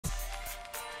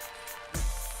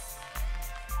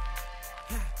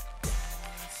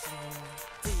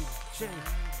J,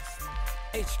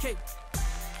 HK, Twin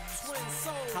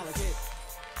Souls, Holla Kid.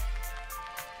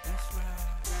 That's right,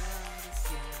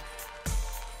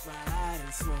 ride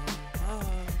and slow,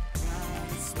 ride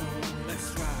and slow,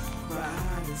 let's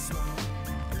ride and slow,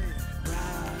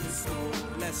 ride and slow,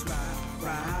 let's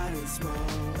ride and slow,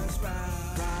 let's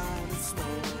ride and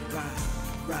slow,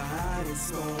 ride and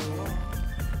slow,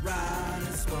 ride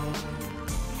and slow.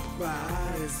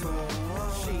 Ride and slow.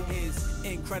 She is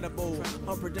incredible,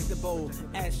 unpredictable.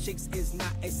 Ass cheeks is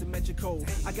not asymmetrical.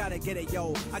 I gotta get it,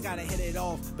 yo, I gotta hit it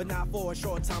off, but not for a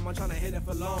short time. I'm tryna hit it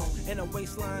for long. In a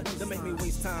waistline, don't make me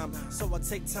waste time. So I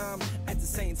take time at the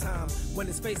same time. When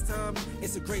it's FaceTime,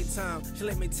 it's a great time. She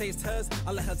let me taste hers,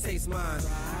 I let her taste mine.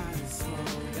 Ride and slow,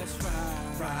 let's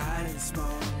ride and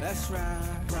slow, let's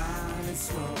ride and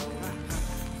slow.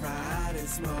 Ride and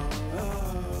slow,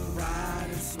 ride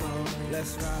and slow,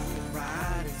 let's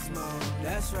ride and slow,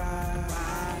 let's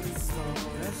ride and slow,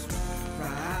 let's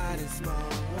ride and slow.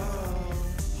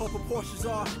 Her proportions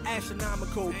are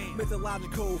astronomical,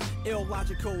 mythological,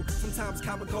 illogical, sometimes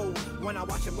comical. When I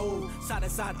watch her move, side to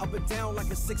side, up and down like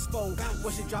a 6'4".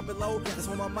 When she drop it low, that's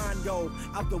where my mind go.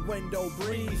 Out the window,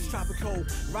 breeze, tropical,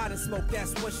 ride and smoke,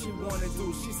 that's what she wanna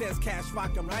do. She says, Cash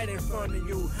Rock, I'm right in front of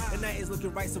you. And that is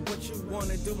looking right, so what you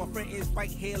wanna do? My friend is right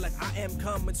here like I am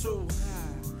coming too.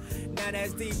 Now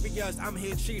that's devious, I'm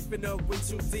here chiefing up with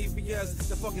 2 devious.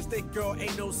 The fucking thick girl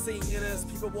ain't no seniors.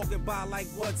 People walking by like,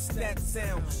 what's that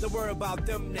sound? Don't worry about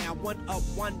them now, 1 up,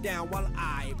 1 down, while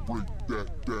I break that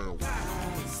down.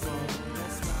 Ride and slow,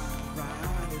 let's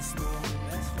ride and slow,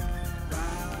 let's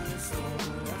ride and slow,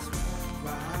 let's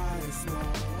ride and slow,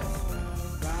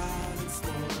 ride and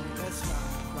slow, let's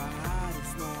ride and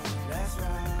slow, let's ride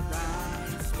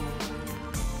and slow,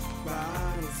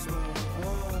 ride and slow.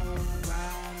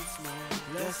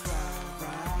 Let's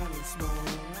ride and slow,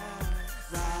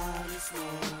 ride and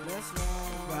slow, let's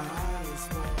ride and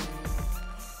slow,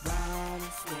 ride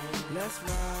and slow, let's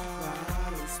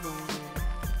ride and slow,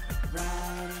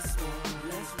 ride and slow,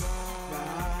 let's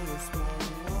ride and slow,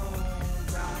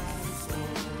 ride and slow,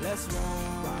 let's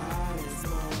ride and slow,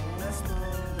 let's ride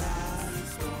and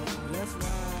slow, let's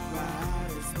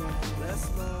ride and slow, let's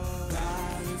ride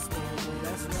and slow,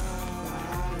 let's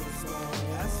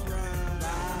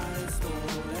ride and slow,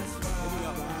 let's ride.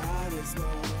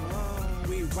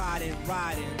 We riding.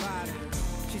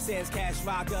 She says, Cash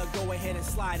Rocker, go ahead and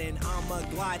slide in. I'ma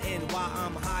glide in while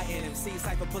I'm hiding. See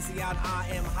cypher pussy out, I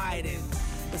am hiding.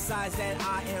 Besides that,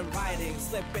 I am riding,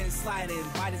 slipping, sliding,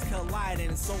 bodies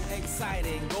colliding, so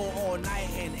exciting. Go all night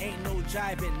and ain't no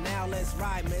jiving. Now let's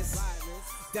ride, miss.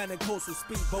 Down the coast with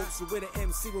speedboats, with an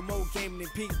MC with more game than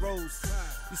Pete Rose.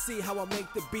 You see how I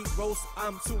make the beat roast?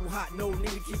 I'm too hot, no need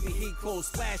to keep the heat close.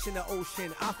 Splash in the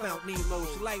ocean, I found Nemo.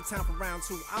 She like time for round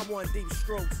 2, I want deep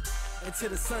strokes until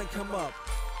the sun come up.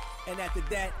 And after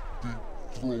that,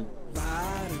 ride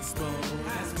and slow,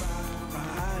 let's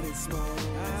ride and slow,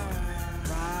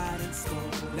 ride and slow,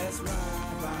 let's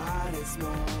ride and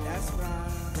slow, let's ride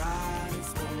and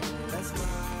slow, let's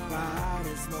ride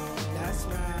and slow, let's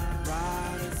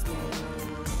ride and slow,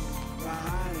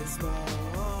 ride and slow,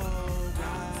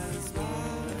 ride and slow,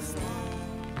 let's slow.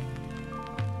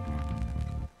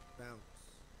 Bounce.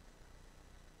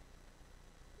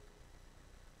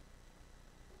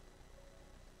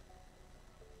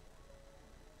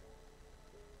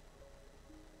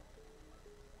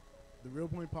 The Real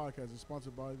Point Podcast is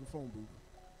sponsored by the Phone Booth.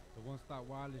 The one-stop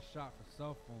wireless shop for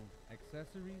cell phones,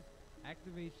 accessories,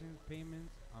 activations,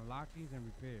 payments, unlockings, and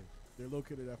repairs. They're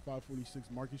located at 546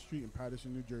 Market Street in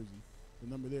Paterson, New Jersey. The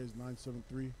number there is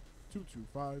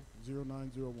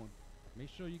 973-225-0901. Make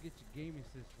sure you get your gaming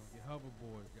system, your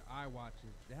hoverboards, your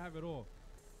iWatches. They have it all.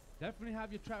 Definitely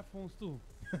have your trap phones too.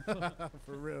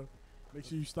 For real. Make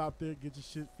sure you stop there, get your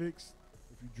shit fixed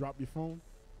if you drop your phone.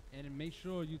 And then make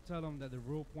sure you tell them that the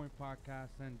Real Point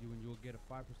Podcast sent you and you'll get a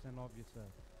 5% off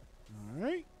yourself. All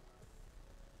right.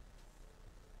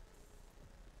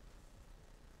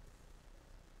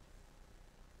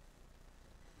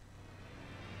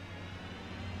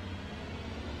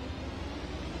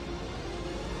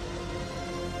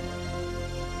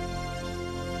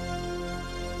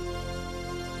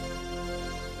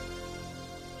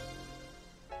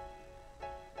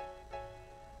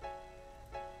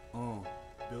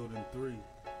 Building 3.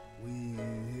 We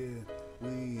in here.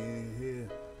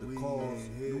 The cause,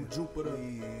 New Jupiter.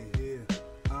 We in here.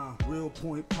 Real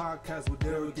Point Podcast with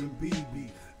Derek and BB.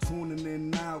 Tuning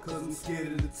in now cause I'm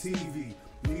scared of the TV.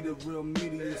 Need a real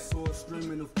media source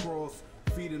streaming across.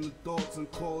 Feeding the thoughts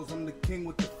and calls. I'm the king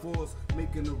with the force.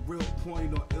 Making a real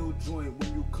point or ill joint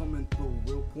when you coming through.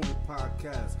 Real Point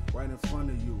Podcast right in front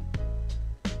of you.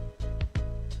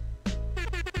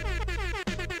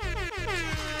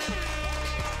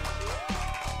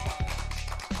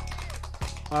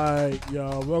 Alright,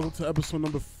 y'all. Welcome to episode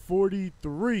number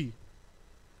 43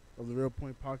 of the Real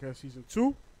Point Podcast Season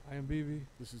 2. I am BB.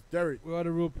 This is Derek. We're on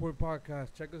the Real Point Podcast.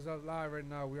 Check us out live right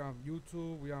now. We're on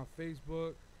YouTube. We're on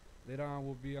Facebook. Later on,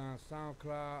 we'll be on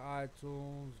SoundCloud,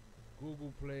 iTunes,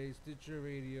 Google Play, Stitcher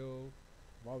Radio,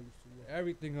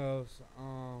 everything else.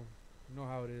 You know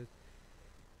how it is.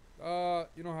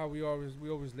 You know how we always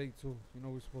late too. You know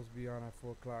we're supposed to be on at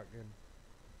 4 o'clock and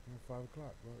 5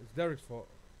 o'clock, bro. It's Derek's fault.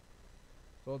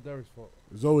 It's all Derek's fault.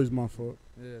 It's always my fault.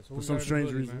 Yeah. So For some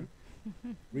strange reason.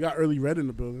 We got Earlii Red in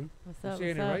the building. What's You up?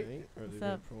 saying What's it up? right? What's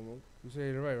up? You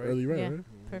saying it right? Earlii Red, Yeah.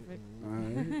 right? Perfect.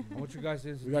 Alright. I want you guys to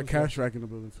introduce We got Cash Rack in the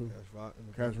building too. Cash Rock. in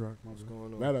the Cash building. Rock, my What's bad.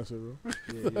 going on? That I said, bro.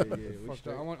 Yeah. We Fuck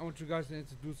straight. that. I want you guys to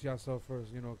introduce yourself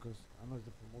first, you know, because I know it's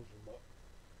the promotion, but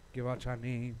give out your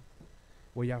name,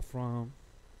 where y'all from.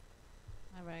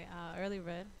 All right. Earlii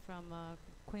Red from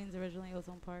Queens originally,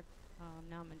 Ozone Park.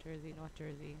 Now I'm in Jersey, North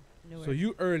Jersey, Newark. So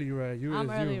you Earlii Red. You I'm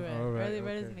is Earlii you. Red. All right, Earlii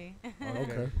Red is okay. me.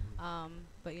 Okay.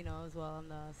 But you know, as well, I'm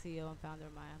the CEO and founder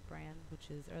of my brand, which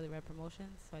is Earlii Red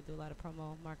Promotions. So I do a lot of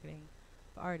promo marketing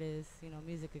for artists, you know,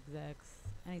 music execs,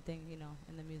 anything, you know,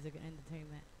 in the music and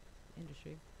entertainment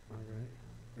industry. All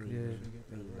right. Earlii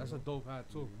Yeah. Red. That's a dope hat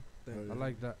too. Thank Oh, you. I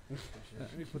like that.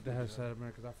 Let me put the headset up, man,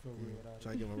 because I feel weird without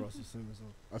Try to get my Russell Simmons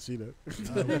on. I see that.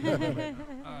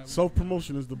 Alright, Self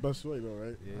promotion is the best way, though,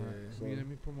 right? Yeah. alright, So- let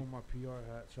me promote my PR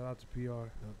hat. Shout out to PR. No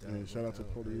doubt, Yeah, shout out to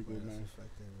Puerto Rico, Everybody man. that's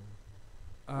affected,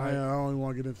 man. I don't even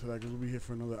want to get into that because we'll be here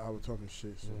for another hour talking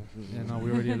shit. So. Yeah, no, we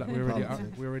already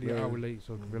Politics. an Yeah. hour late,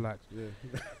 so relax.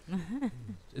 Yeah.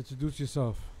 Introduce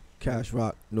yourself. Cash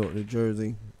Rock, North New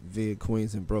Jersey, via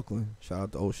Queens and Brooklyn. Shout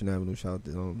out to Ocean Avenue. Shout out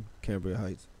to Cambria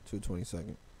Heights,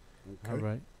 222nd. Okay. All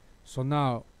right. So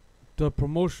now, the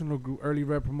promotional group, Earlii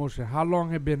Red Promotion. How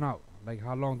long had been out? Like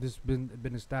how long this been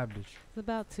established? It's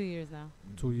about 2 years now.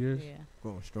 2 years. Yeah.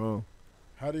 Going strong.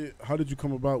 How did you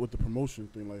come about with the promotion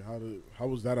thing? Like how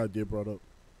was that idea brought up?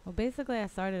 Well, basically, I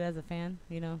started as a fan,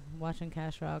 you know, watching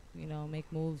Cash Rock, you know, make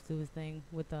moves, do his thing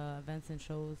with events and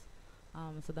shows.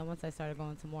 So then once I started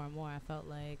going to more and more, I felt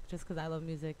like just because I love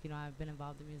music, you know, I've been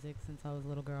involved in music since I was a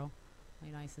little girl.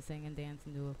 You know, I used to sing and dance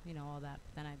and do, you know, all that.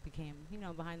 But then I became, you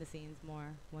know, behind the scenes more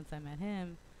once I met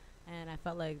him. And I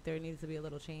felt like there needs to be a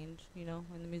little change, you know,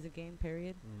 in the music game,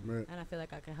 period. Right. And I feel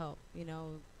like I could help. You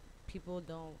know, people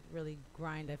don't really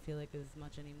grind, I feel like, as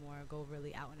much anymore. Go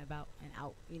really out and about and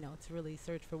out, you know, to really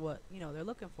search for what, you know, they're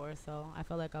looking for. So I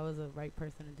felt like I was the right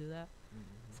person to do that.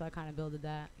 So I kind of builded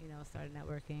that, you know, started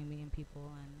networking, meeting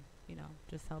people, and, you know,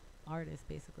 just help artists,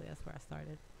 basically. That's where I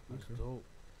started. That's Okay. dope.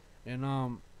 And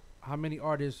how many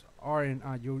artists are in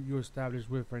you established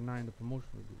with right now in the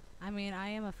promotional group? I mean, I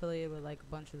am affiliated with, like, a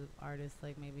bunch of artists,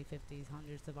 like maybe 50s,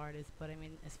 hundreds of artists. But, I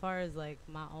mean, as far as, like,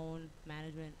 my own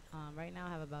management, right now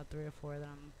I have about 3 or 4 that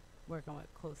I'm working with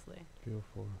closely. 3 or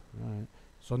 4. All right.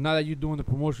 So now that you're doing the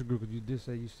promotion group, 'cause you did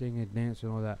say you sing and dance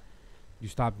and all that, you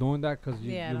stopped doing that because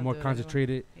Yeah, I you're don't more do it anymore.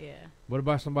 concentrated. Yeah. What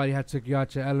about somebody had took you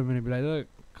out your element and be like, look,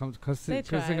 come They sing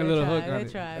try, a they little try, hook they on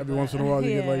it. try. Every but once in a while you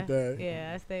get yeah, like that.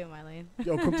 Yeah, I stay in my lane.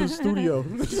 Yo, come to the studio.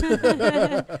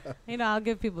 You know, I'll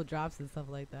give people drops and stuff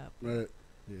like that. Right.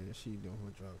 Yeah, she doing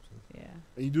her drops. Yeah.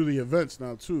 And you do the events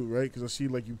now too, right? Because I see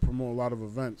like you promote a lot of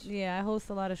events. Yeah, I host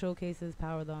a lot of showcases,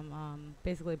 power them,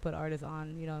 basically put artists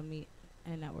on, you know, meet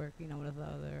and network, you know, with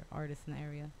other artists in the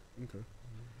area. Okay.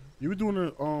 You were doing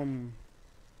a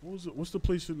what was it? What's the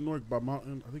place in Newark by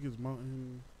Mountain? I think it's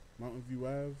Mountain View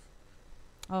Ave.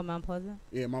 Oh, Mount Pleasant?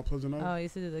 Yeah, Mount Pleasant Ave. Oh, I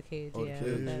used to do the cage. Oh, the yeah,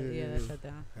 Cage. that, Yeah, that yeah. shut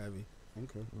down. Heavy.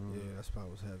 Okay. Yeah, that spot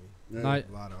was heavy. Yeah. Nice.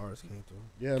 A lot of artists came through.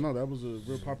 Yeah, no, that was a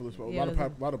real popular spot. Yeah,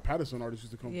 A lot of Patterson artists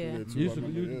used to come Yeah. through there too. You, used I to,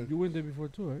 remember, yeah. you went there before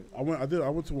too, right? I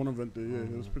went to one event there. Yeah,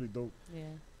 it was pretty dope. Yeah,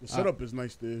 The setup is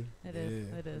nice there. it is.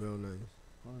 Yeah, It is. real nice.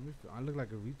 Hold on, I look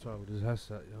like a retard with this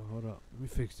headset. Yo, hold up. Let me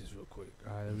fix this real quick.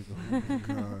 All right,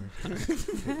 there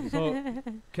we go. So,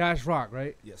 Cash Rock,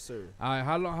 right? Yes, sir. All right,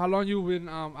 how long you been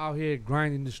out here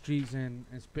grinding the streets and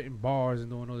spitting bars and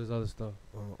doing all this other stuff?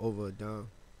 Over a dime.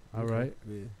 All right.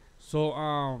 Yeah. So,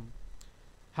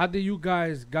 how did you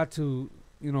guys got to,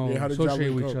 you know, Yeah, how did y'all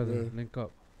associate link with each up, other, yeah. link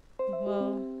up?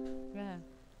 Well, yeah.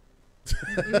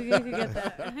 you could get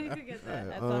that. You could get that. Alright,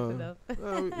 That's off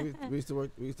enough. we used to work.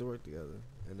 We used to work together,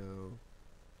 and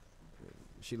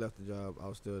she left the job. I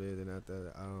was still there. Then after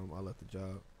that, I left the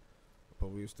job, but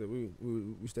we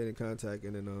stayed in contact.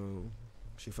 And then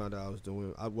she found out I was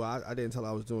doing. I didn't tell her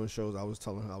I was doing shows. I was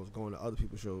telling her I was going to other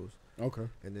people's shows. Okay.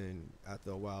 And then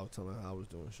after a while, I was telling her I was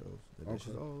doing shows. And then she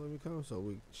Okay. said, "Oh, let me come." So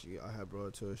I had brought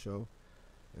her to a show,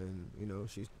 And you know,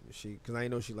 she, cause I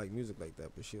didn't know she liked music like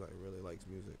that, but she like really likes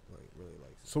music, like really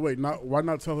likes it. So wait, why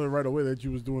not tell her right away that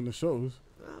you was doing the shows?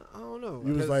 I don't know.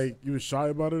 You was like, you was shy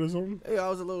about it or something? Yeah, I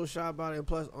was a little shy about it. And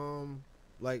plus,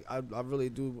 like I really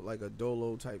do like a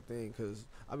dolo type thing, cause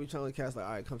I be telling cats like,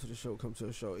 all right, come to the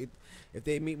show. If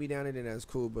they meet me down there, then that's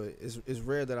cool. But it's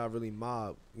rare that I really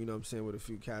mob, you know what I'm saying, with a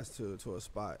few cats to a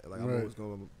spot. Like I'm always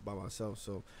going by myself,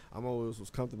 so I'm always was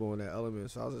comfortable in that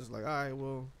element. So I was just like, all right,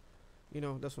 well, you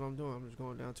know, that's what I'm doing. I'm just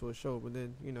going down to a show. But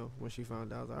then, you know, when she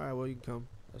found out, I was like, all right, well, you can come.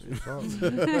 That's what's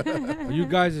up. Well, you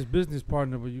guys is business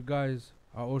partner, but you guys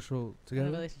are also together.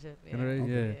 In a relationship. Yeah.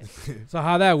 Yeah. So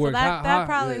how that works? So that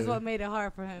probably is yeah. what made it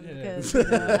hard for him, Yeah. because you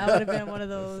know, I would have been one of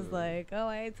those like, oh,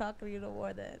 I ain't talking to you no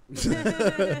more then.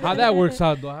 How that works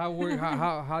out though?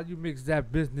 How you mix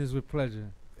that business with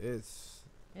pleasure? It's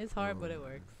hard, but it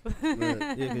works. yeah,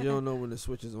 cause you don't know when the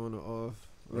switch is on or off.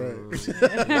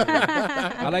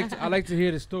 I like to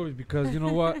hear the stories, because you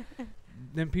know what,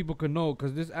 then people can know,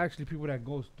 because there's actually people that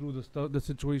goes through the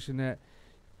situation that,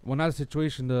 well, not a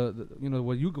situation, the you know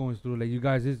what you going through, like you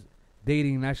guys is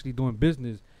dating and actually doing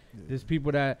business. Yeah. There's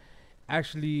people that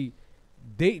actually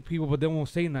date people but they won't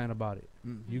say nothing about it.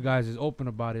 Mm-hmm. You guys is open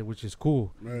about it, which is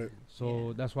cool. Right. So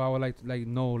Yeah. that's why I would like to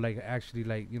know,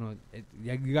 actually, you know,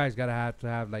 you guys gotta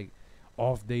have like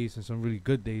off days and some really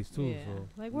good days too. Yeah. So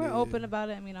Like we're Yeah. open about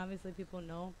it. I mean, obviously people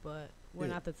know, but we're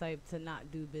Yeah. not the type to not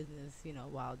do business, you know,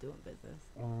 while doing business.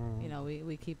 You know,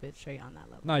 we keep it straight on that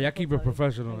level. no, y'all keep it We'll tell you.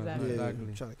 professional. Exactly. Yeah,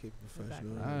 Exactly. try to keep it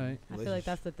professional. Exactly. Alright. I feel like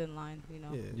that's the thin line, you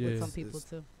know, Yeah. with Yeah. some people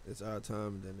too. It's our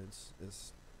time, then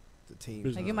it's the team.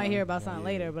 Business Like you might hear about Yeah. something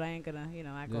later, but I ain't gonna, you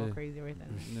know, act all Yeah. crazy right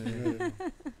then. Yeah.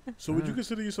 So would you Alright.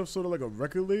 consider yourself sort of like a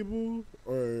record label,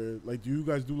 or like do you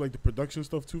guys do like the production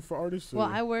stuff too for artists? Well,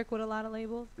 or- I work with a lot of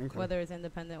labels, Okay. whether it's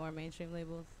independent or mainstream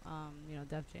labels. You know,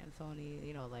 Def Jam, Sony,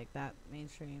 you know, like that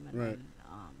mainstream, and Right. then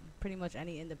pretty much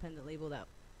any independent label that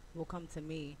will come to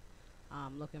me,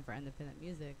 looking for independent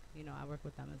music. You know, I work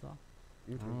with them as well.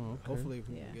 Okay. Oh, okay. Hopefully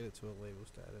we Yeah. can get it to a label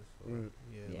status. Or Right.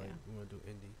 Yeah, Yeah. like we want to do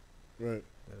indie. Right.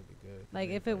 That'd be good. Like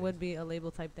Yeah, if it would crazy. be a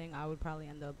label type thing, I would probably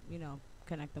end up, you know,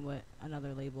 connecting with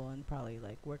another label and probably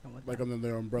like working with Like them. under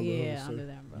their umbrella. Yeah, let's say. under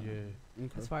their umbrella. Yeah.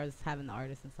 Okay. As far as having the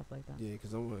artists and stuff like that. Yeah,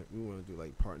 because we want to do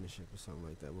like partnership or something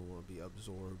like that. We want to be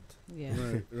absorbed. Yeah.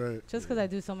 Right. Right. Just because I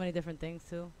do so many different things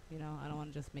too, you know, I don't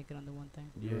want to just make it under one thing.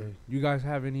 Yeah. Right. You guys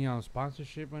have any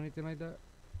sponsorship or anything like that?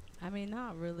 I mean,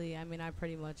 not really. I mean, I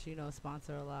pretty much, you know,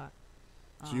 sponsor a lot.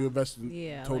 So you invest in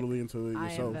yeah, totally into it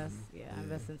I yourself. invest, I Yeah.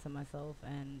 invest into myself,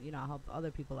 and you know, I help other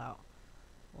people out,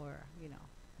 or you know,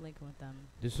 linking with them,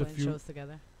 Just a putting few. shows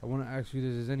together. I want to ask you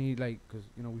this: is any because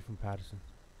you know we from Patterson,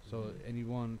 so Mhm.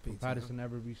 anyone from Big time. Patterson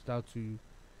ever reached out to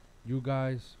you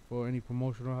guys for any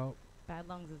promotional help? Bad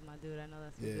Lungs is my dude. I know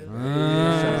that's Yeah. your dude.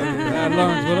 Bad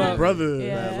Lungs, what up? Brother.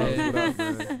 Yeah. Bad Lungs, what up,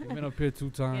 man? You've been up here 2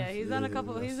 times. Yeah, he's done a Yeah,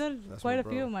 couple. He's done that's quite my a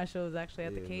few bro. of my shows actually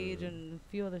at the Yeah, Cage man. and a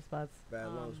few other spots. Bad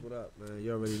Lungs, Um, what up, man?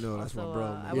 You already know that's my also, bro, I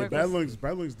man. Yeah, work Bad with- Lungs.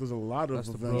 Bad Lungs does a lot of That's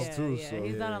the bro. events Yeah, too. yeah, So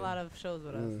he's done Yeah. a lot of shows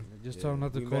with us. Just Yeah. tell him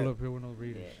not to We call met- up here with no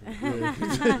radio Yeah.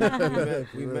 shit.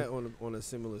 we met on a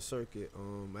similar circuit.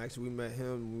 Actually, we met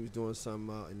him when we was doing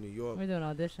something out in New York We're doing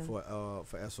auditions.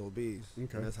 for SOBs.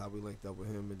 Okay. And that's how we linked up with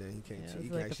him, and then he came. Yeah, to, it he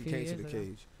was like a actually few came to the years ago.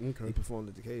 Cage. Okay. He performed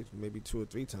at the Cage maybe 2 or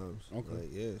 3 times. Okay. Like,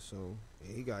 yeah, so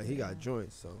yeah, he got Yeah.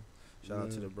 joints. So shout out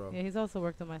to Yeah. the bro. Yeah, he's also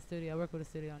worked on my studio. I work with a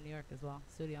studio in New York as well,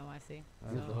 Studio NYC.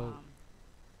 That's So dope.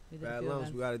 we did a Bad few Lungs, we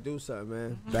events. gotta do something,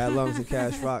 man. Bad Lungs and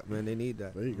Cash Rock, man. They need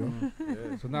that. There you go. Mhm.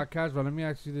 Yeah. So now, Casual, let me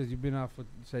ask you this: you've been out for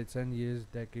say 10 years,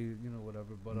 decade, you know,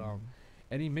 whatever. But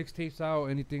any mixtapes out,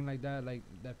 anything like that, like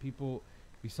that people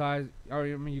besides? I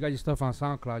mean, you got your stuff on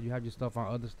SoundCloud. You have your stuff on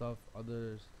others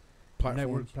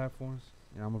network Platforms. platforms.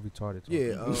 Yeah, I'm a retarded.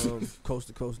 Yeah,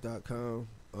 coasttocoast.com.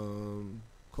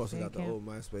 Of course, I got the Bandcamp. old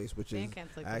MySpace, which is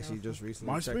Bandcamp's like I actually the just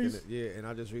recently MySpace? checking it. Yeah, and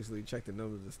I just recently checked the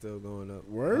numbers are still going up.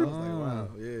 Word? I was like, wow,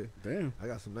 yeah. Damn. I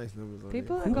got some nice numbers on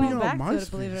people there. are Who be going on back to MySpace?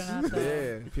 it, believe it or not. Though.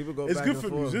 Yeah, people go It's back good and for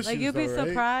forth. musicians. Like you'd be though, right?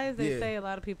 surprised. They Yeah. say a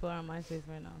lot of people are on MySpace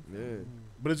right now. Yeah,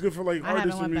 But it's good for like I haven't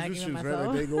artists and went back even musicians, right? Like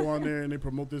myself. they go on there and they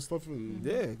promote their stuff and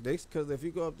yeah. Because if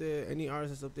you go up there, any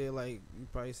artists up there, like you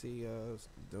probably see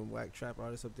them whack trap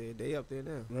artists up there. They up there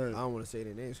now. Right. I don't want to say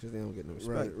their names because they don't get no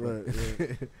right, respect.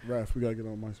 right. Raph, we gotta get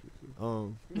on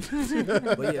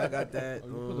MySpace. But yeah, I got that.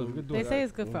 They say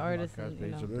it's good for Go to my artists, and, cast you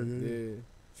page know. up Yeah, there. yeah,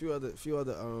 Yeah, few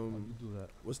other Oh, you do that.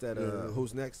 what's that? Yeah.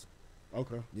 Who's next?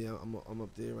 Okay. Yeah, I'm up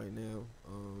there right now.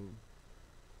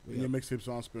 We And your got, mixtapes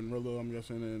on Spinrilla, I'm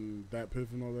guessing, and Dat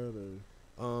Piff and all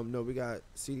that. no, we got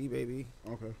CD Baby.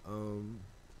 Okay. What was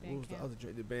the Bandcamp. other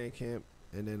the Bandcamp,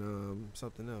 and then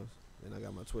something else. And I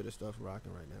got my Twitter stuff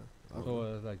rocking right now.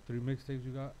 So like 3 mixtapes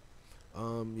you got?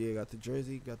 Yeah, got the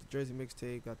Jersey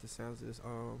mixtape, got the sounds of this.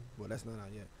 Well, that's not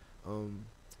out yet.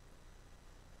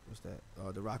 What's that?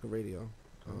 The Rocket Radio,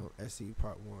 SC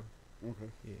Part 1.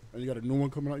 Okay. Yeah. And you got a new one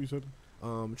coming out, you said?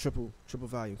 Triple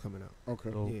volume coming out.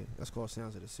 Okay. Yeah, that's called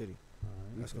Sounds of the City.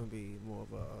 Alright. That's gonna be more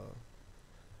of a.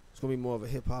 It's gonna be more of a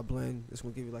hip hop blend. It's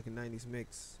gonna give you like a '90s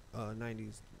mix,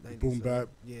 '90s Boom bap.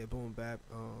 Yeah, boom bap,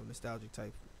 nostalgic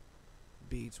type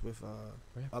beats with Why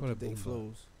you up call to it date boom bap?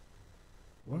 flows.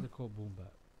 Why is it called boom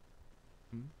bap?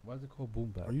 Hmm? Why is it called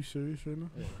boom bap? Are you serious right now?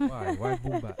 Yeah, why? Why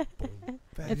boom bap? Boom.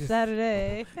 It's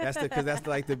Saturday. That's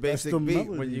like the basic the beat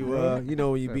melody, when you bro. you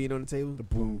know when you beat on the table. The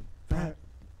boom bap.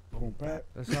 Boom bap.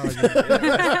 That sounds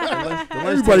like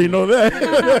Everybody know that.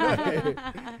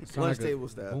 Lunch like a- table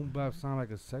style. boom bap sound like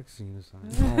a sex scene or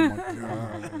something. Oh my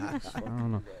god. I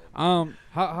don't know.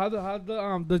 How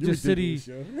does You your city ridiculous,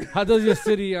 yo. how does your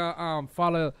city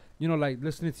follow, you know, like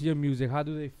listening to your music? How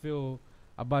do they feel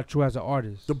about you as an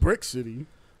artist? The Brick City.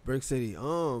 Brick City.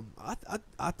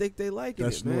 I think they like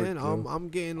That's it, man. Newark, yo. I'm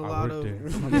getting a I lot work of there.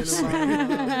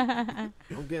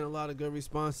 I'm getting a lot of good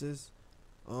responses.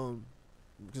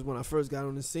 Because when I first got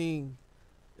on the scene,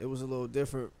 it was a little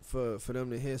different for them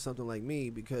to hear something like me,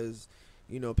 because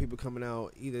you know, people coming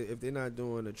out, either if they're not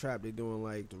doing the trap, they're doing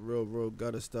like the real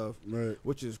gutter stuff, Right.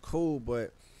 which is cool,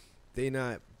 but they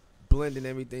not blending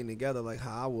everything together like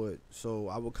how I would. So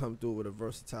I would come through with a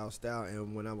versatile style,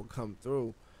 and when I would come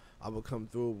through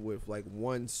with like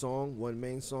one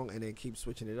main song, and then keep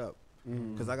switching it up.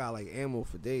 Because I got like ammo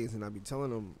for days, and I be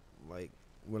telling them, like,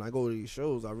 when I go to these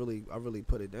shows, I really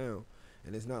put it down.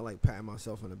 And it's not like patting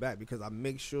myself on the back, because I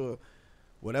make sure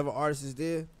whatever artist is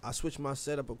there, I switch my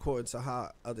setup according to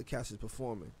how other cats is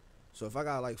performing. So if I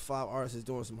got like 5 artists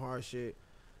doing some hard shit,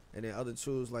 and then other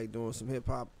 2's like doing some hip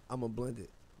hop, I'm gonna blend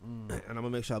it, and I'm gonna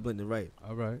make sure I blend it right.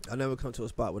 All right. I never come to a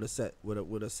spot with a set.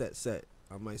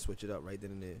 I might switch it up right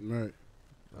then and there. Right.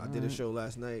 I did a show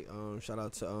last night. Shout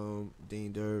out to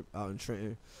Dean Durb out in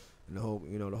Trenton, and the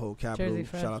whole capital. Jersey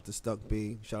Fresh. Shout out to Stuck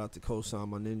B. Shout out to Kosan,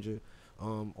 my ninja.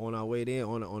 On our way there,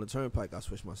 on the turnpike, I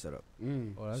switched my setup.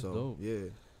 Oh, that's so, dope. Yeah.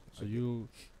 So you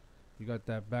got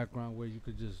that background where you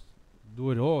could just do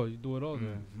it all. You do it all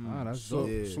there. Ah, that's So, dope.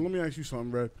 Yeah. so let me ask you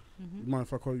something, Red. Mhm. You mind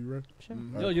if I call you Red? Sure.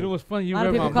 Yo, you know what's funny? You A lot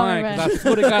of read my people call me mind, 'cause Red. I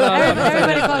swear to God,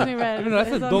 Everybody calls me Red. You know, that's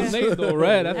a It's dope okay. name though,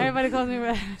 Red. That's Everybody calls me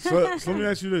Red. So let me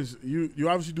ask you this: you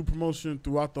obviously do promotion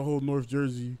throughout the whole North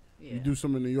Jersey. Yeah. You do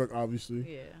some in New York,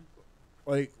 obviously. Yeah.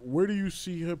 Like, where do you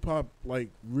see hip hop like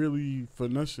really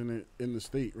finessing it in the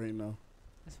state right now?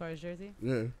 As far as Jersey.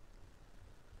 Yeah.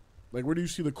 Like, where do you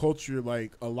see the culture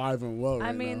like alive and well? I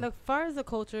right mean, now? as far as the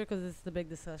culture, because it's the big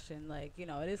discussion, like, you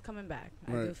know, it is coming back.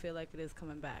 I do Right. feel like it is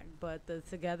coming back. But the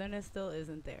togetherness still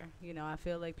isn't there. You know, I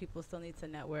feel like people still need to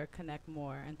network, connect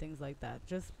more, and things like that.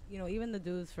 Just, you know, even the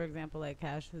dudes, for example, like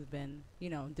Cash, who's been, you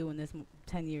know, doing this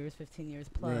 10 years, 15 years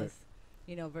plus, Right.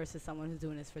 you know, versus someone who's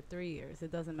doing this for 3 years.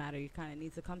 It doesn't matter. You kind of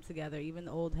need to come together. Even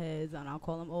the old heads, and I'll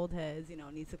call them old heads, you know,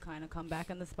 need to kind of come back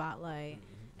in the spotlight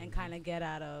and kind of get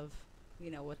out of, you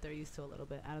know, what they're used to a little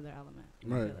bit, out of their element. I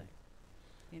Right. feel like,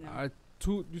 you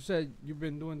know. You said you've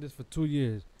been doing this for 2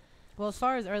 years. Well, as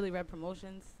far as Earlii Red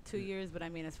promotions, 2 years, but I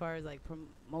mean, as far as like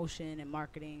promotion and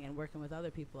marketing and working with other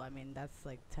people, I mean, that's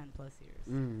like 10 plus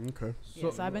years. Okay.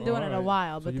 Yeah, so I've been doing it a alright.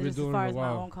 while, So but you've been just as doing far it a as my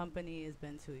while. own company, it's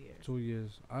been 2 years. 2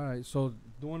 years. All right. So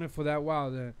doing it for that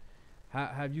while, then,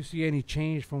 have you seen any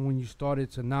change from when you started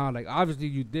to now? Like, obviously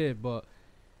you did, but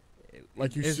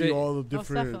Like, you is see it- all the Most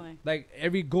different. definitely. like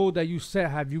every goal that you set,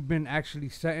 have you been actually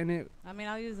setting it? I mean,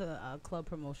 I'll use a club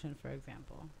promotion, for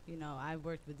example. You know, I've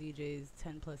worked with DJs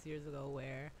 10 plus years ago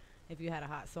where if you had a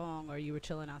hot song or you were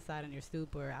chilling outside on your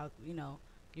stoop or out, you know,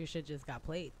 your shit just got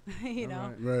played, you know?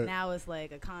 Alright. Right. Now it's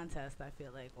like a contest, I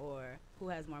feel like, or who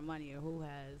has more money or who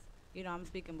has, you know, I'm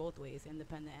speaking both ways,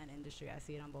 independent and industry. I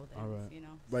see it on both ends, Alright. you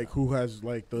know? Like, So who has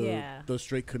like the Yeah. the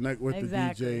straight connect with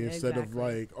Exactly, the DJ instead of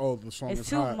exactly. like, oh, the song it's is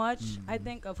too hot. much, I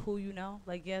think, of who you know.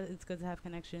 Like, yeah, it's good to have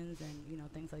connections and, you know,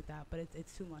 things like that, but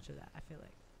it's too much of that, I feel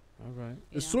like. All right. you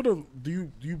It's know? sort of.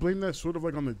 Do you blame that sort of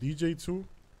like on the DJ too?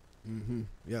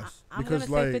 Yes. I'm because,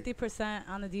 gonna say like- 50%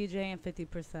 on the DJ and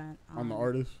 50% On the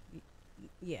artist.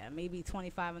 Yeah, maybe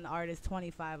 25 on the artist,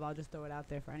 25. I'll just throw it out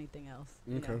there for anything else.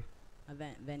 You Okay. know,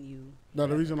 event, venue. No, the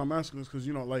whatever. reason I'm asking is because,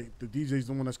 you know, like, the DJ's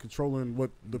the one that's controlling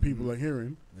what the people Mhm. are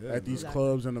hearing Yeah, at these Exactly.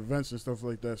 clubs and events and stuff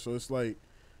like that. So it's like,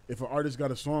 if an artist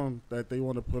got a song that they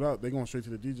want to put out, they going straight to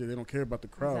the DJ. They don't care about the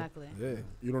crowd. Exactly. Yeah.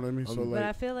 You know what I mean? So I'm- But I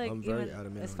like, feel like I'm very even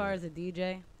adamant as on far that. as a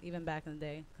DJ, even back in the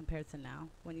day compared to now,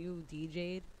 when you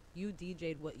DJ'd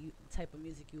what you type of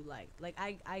music you like. Like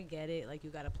I get it, like you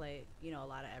gotta play, you know, a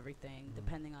lot of everything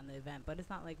depending on the event, but it's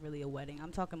not like really a wedding.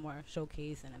 I'm talking more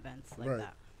showcase and events like Right.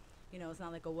 that. you know, it's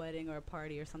not like a wedding or a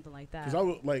party or something like that. Because I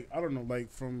would like, I don't know,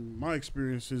 like from my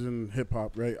experiences in hip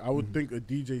hop, right? I would think a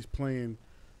DJ's playing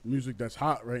music that's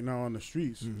hot right now on the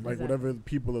streets, like Exactly. whatever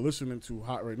people are listening to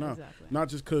hot right now. Exactly. Not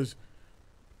just because,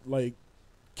 like,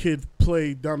 Kid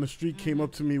Play down the street came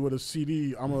up to me with a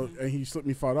CD, and he slipped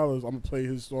me $5. I'm gonna play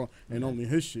his song and only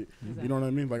his shit. Exactly. You know what I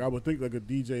mean? Like I would think like a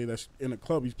DJ that's in a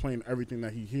club, he's playing everything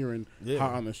that he's hearing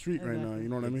hot on the street right now. Exactly. You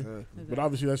know what I mean? Exactly. But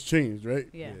obviously that's changed, right?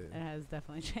 Yeah, Yeah. it has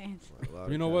definitely changed. Like, a lot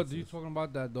of You know what? cats You is- talking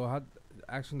about that though? How,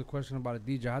 asking the question about a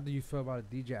DJ. How do you feel about a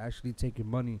DJ actually taking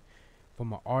money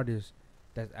from an artist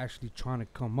that's actually trying to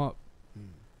come up?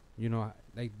 You know,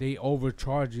 like they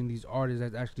overcharging these artists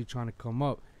that's actually trying to come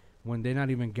up when they're not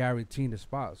even guaranteeing the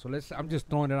spot. So I'm just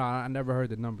throwing it out. I never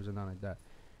heard the numbers or nothing like that.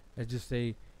 Let's just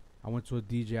say I went to a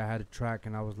DJ, I had a track,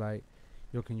 and I was like,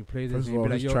 "Yo, can you play this?" First And of he'd all, be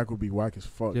like, this "Yo, track would be whack as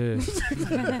fuck.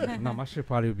 yeah." No, my shit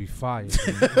probably would be fire.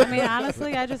 I mean,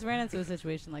 honestly, I just ran into a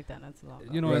situation like that not too long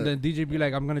ago. You know, Right. and then DJ be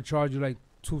like, "I'm gonna charge you like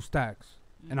 2 stacks,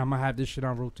 and I'm gonna have this shit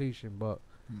on rotation." But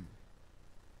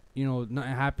you know,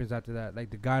 nothing happens after that. Like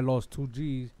the guy lost 2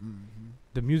 G's.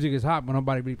 The music is hot, but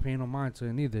nobody really paying no mind to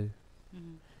it neither.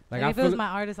 Like Like I if it was feel my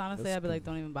artist, honestly, That's I'd be like,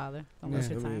 don't even bother. Don't Yeah. waste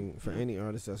I your time. mean, for any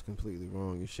artist, that's completely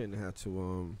wrong. You shouldn't have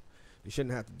to. You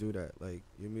shouldn't have to do that. Like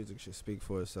your music should speak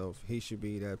for itself. He should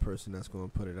be that person that's going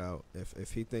to put it out.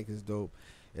 If he think it's dope,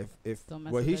 if Don't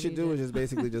mess what with he that should do DJ. is just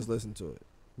basically just listen to it.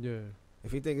 yeah.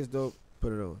 If he think it's dope,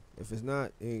 put it on. If it's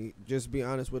not, just be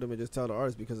honest with him and just tell the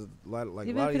artist because a lot of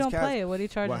Even a lot if of you these don't cats. play it, what are you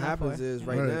charging What them happens for? is Yeah.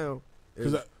 right Right. now,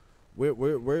 Because is we're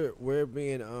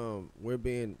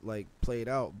being like played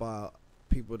out by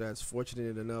people that's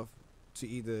fortunate enough to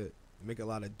either make a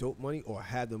lot of dope money or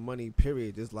have the money.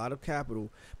 Period. There's a lot of capital,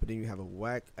 but then you have a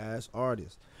whack ass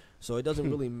artist. So it doesn't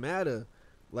really matter,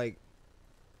 like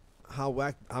how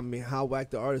whack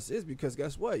the artist is, because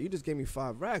guess what? You just gave me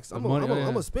 5 racks. I'm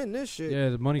gonna spend this shit.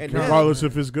 Yeah, the money And counts. regardless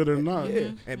if it's good or not.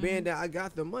 Yeah, and being that I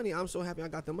got the money, I'm so happy I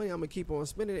got the money. I'm gonna keep on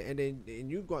spending it, and then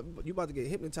you about to get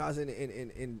hypnotized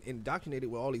and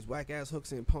indoctrinated with all these whack ass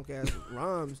hooks and punk ass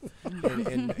rhymes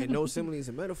and no similes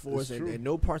and metaphors It's true. and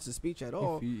no parts of speech at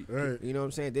all. Right. You know what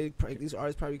I'm saying? These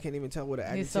artists probably can't even tell what an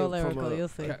He's adjective so from lyrical, a you'll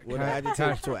see. what an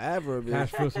adjective to an adverb is.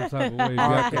 Cash feels some type of way. You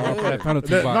have to offer that penalty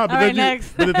That, box. nah, but All then right,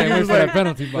 next. but the thing Can't wait is for that like,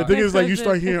 penalty the box. thing is like you Next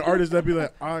start question. hearing artists that be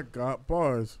like, I got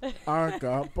bars, I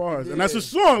got bars, and that's a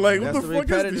song. Like what That's the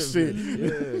fuck is this shit?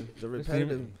 Yeah, the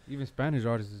repetitive. Even Spanish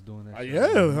artists is doing that. shit. Yeah,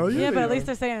 hell yeah. Yeah, but at least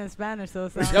they're saying it in Spanish, so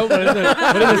it sounds. Yo, but it's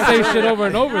the same shit over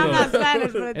and over I'm though. not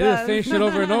Spanish, but it It's the does. same shit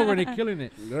over and over, and they're killing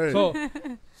it.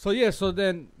 Right. So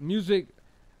then music.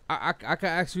 I can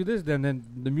ask you this then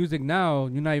the music now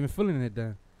you're not even feeling it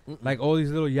then. Like all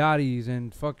these little Yachties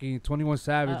and fucking 21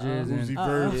 Savages Uzi and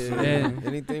Verse. Yeah, And-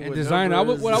 anything with Designer. I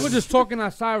numbers was just talking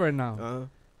outside right now. Uh-huh.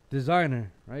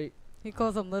 Designer, right? He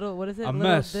calls them little. What is it? A little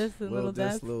mess. this and little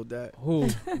that. little that. Who?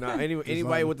 Nah,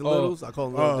 anybody with the Oh. littles, I call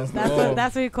them little this. That's Oh.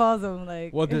 what he calls them.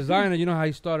 Like. Well, Designer, you know how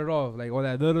he started off, like all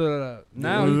that.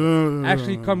 Now he's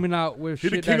actually coming out with He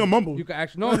the shit king that of mumble. You can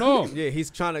actually no. Yeah,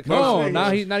 he's trying to. No, come now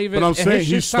straight. he's not even. But I'm and saying his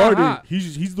he shit's kinda started. hot.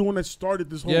 He's the one that started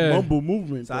this whole Yeah. mumble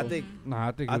movement. So I though. think Nah,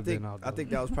 I think it was been out, I think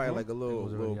though. that was probably like a It little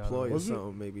was already out. ploy or Was it?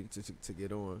 something, maybe to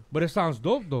get on. But it sounds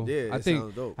dope though. Yeah, I it think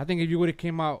sounds dope. I think if you would have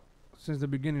came out since the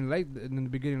beginning like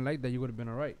that, you would have been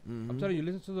alright. Mhm. I'm telling you,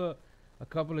 listen to a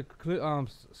couple of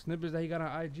snippets that he got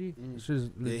on IG. This shit is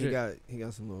Yeah, legit. he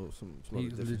got some other He's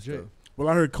different legit. stuff. Well,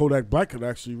 I heard Kodak Black could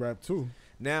actually rap too.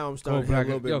 Now I'm Kodak starting to hear a Black,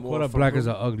 little bit more. Kodak from Black him. is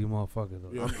an ugly motherfucker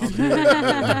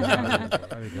though. Yeah.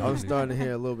 I'm starting to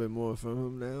hear a little bit more from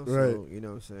him now. So Right. you know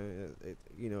what I'm saying.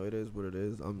 It is what it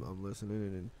is. I'm listening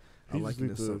and He I'm just liking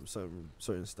need to to-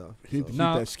 certain stuff. He need So. to keep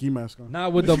Now- that ski mask on. Now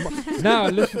with the now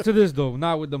listen to this though.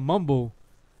 Now with the mumble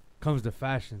comes the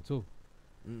fashion too.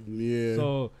 Yeah.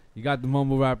 So you got the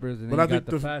mumble rappers and But then I you got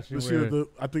think the fashion. but see, where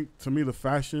I think to me the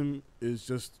fashion is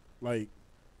just like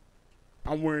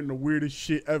I'm wearing the weirdest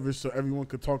shit ever, so everyone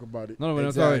could talk about it. no, but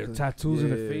Exactly. I'm talking tattoos in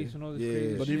the Yeah. face and all this Yeah.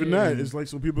 crazy But shit. even that, it's like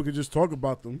so people could just talk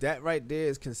about them. That right there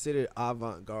is considered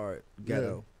avant-garde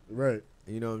ghetto. Right.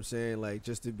 You know what I'm saying? Like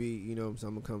just to be, you know what I'm saying,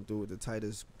 I'm gonna come through with the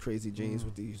tightest crazy jeans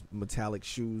with these metallic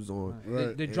shoes on.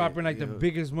 Right. They're Yeah, dropping like you the know.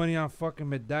 biggest money on fucking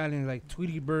medallions, like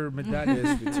Tweety Bird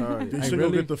medallions. It's retarded. They Like, should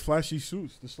really? go get the flashy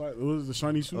suits. What is the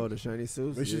shiny suits? Oh, the shiny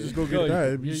suits. They should yeah. just go Yo, get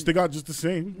that. you- You stick out just the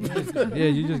same. Yeah,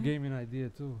 you just gave me an idea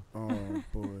too. Oh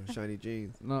boy. shiny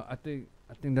jeans. No, I think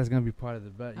that's gonna be part of the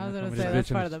bet. I was gonna gonna say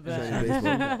that's part of the Shiny bet.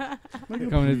 baseball.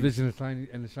 Coming this bitch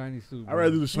in the shiny suit. I'd bro.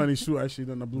 rather do the shiny suit actually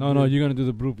than the blue. No, paint. you're gonna do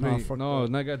the blue Nah, paint. fuck No,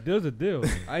 that. nigga, deal's a deal.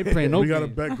 I ain't playing no We got a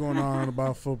game. bet going on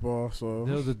about football, so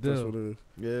Deal's a that's deal. what it is.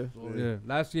 Yeah. Yeah.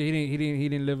 Last year he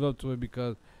didn't live up to it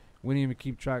because We didn't even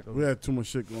keep track of We it. had too much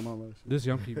shit going on last year. This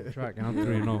year I'm keeping track, and I'm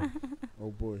 3-0. Oh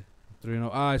boy. 3-0. All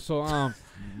right, so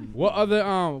what other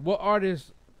what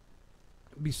artists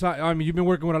besides? I mean, you've been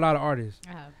working with a lot of artists.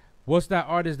 I have. What's that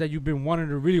artist that you've been wanting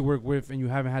to really work with and you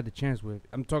haven't had the chance with?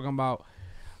 I'm talking about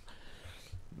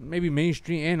maybe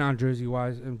mainstream and non Jersey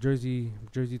wise, and Jersey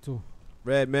too.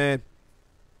 Red man.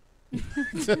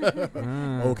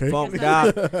 Okay. Funk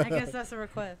I Doc. guess that's a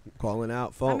request. Calling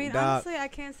out Funk I mean, Doc. honestly, I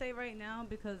can't say right now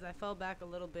because I fell back a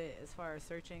little bit as far as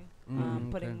searching, Okay.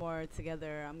 putting more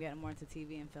together. I'm getting more into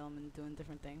TV and film and doing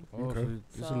different things. Oh, Okay.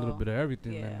 so it's a little bit of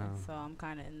everything Yeah, then now. so I'm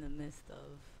kind of in the midst of,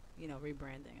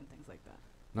 rebranding and things like that.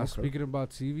 Now Okay. speaking about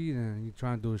TV, then you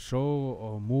trying to do a show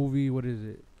or a movie? What is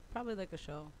it? Probably like a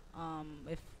show.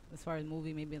 If as far as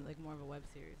movie, maybe like more of a web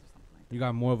series or something like that. You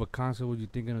got more of a concept what you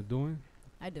thinking of doing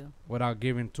I do. without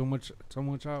giving too much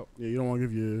out. Yeah, you don't want to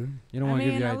give you. You don't I want to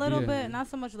mean, give your a little idea. bit, not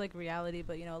so much like reality,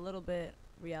 but a little bit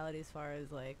reality as far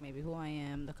as like maybe who I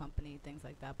am, the company, things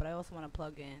like that. But I also want to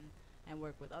plug in and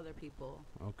work with other people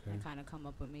Okay, and kind of come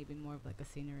up with maybe more of like a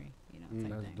scenery, Mm.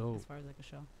 type That's thing dope. as far as like a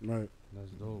show. Right.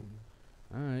 that's dope.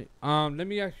 All right. Let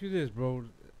me ask you this, bro.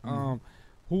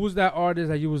 Who was that artist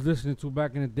that you was listening to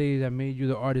back in the day that made you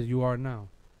the artist you are now?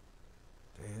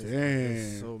 Damn.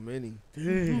 Damn. So many.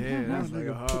 Damn. Damn, that's like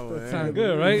a hard one. Sound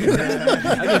good, right?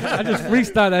 I just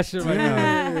freestyle that shit right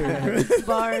now.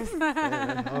 Bars.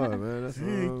 That's hard, man. That's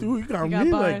Dang, dude, you got You got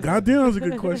me bars. like, goddamn, that's a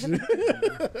good question.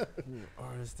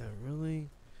 artist that really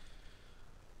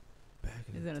back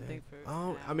in He's the gonna day. think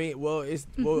for. I mean, well,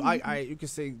 I you could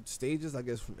say stages, I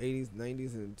guess, from 80s,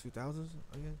 90s, and 2000s.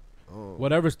 I guess.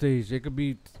 Whatever stage, it could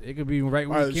be right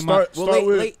when All it right, came start, out. Well, start late-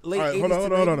 with. late- late all right, hold 80s on,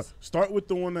 to hold on. 90s. Start with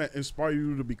the one that inspired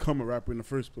you to become a rapper in the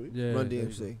first place. Yeah. Run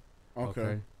DMC.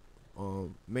 Okay.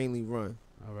 Mainly Run.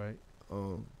 All right.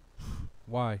 Um,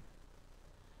 Why?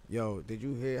 yo, did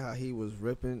you hear how he was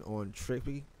ripping on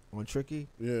Tricky?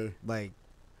 Yeah. Like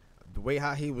the way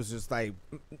how he was just like,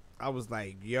 I was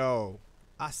like, yo,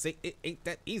 I say it ain't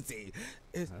that easy.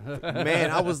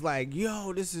 Man, I was like,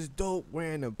 yo, this is dope.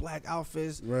 Wearing the black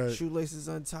outfits, Right. shoelaces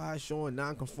untied, showing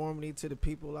nonconformity to the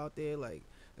people out there. Like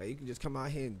you can just come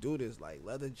out here and do this, like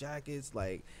leather jackets,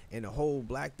 like, and the whole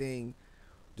black thing,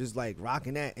 just like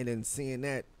rocking that, and then seeing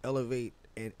that elevate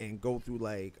and go through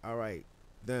like, all right,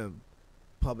 them,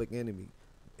 Public Enemy,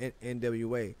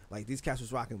 NWA, like these cats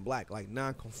was rocking black, like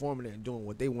non-conforming and doing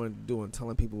what they wanted to do and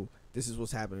telling people this is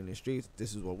what's happening in the streets,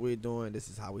 this is what we're doing, this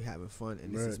is how we having fun,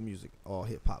 and this Right. is music, all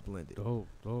hip hop blended. Dope.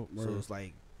 So Right. it's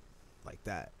like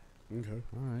that. Okay.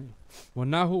 All right. Well,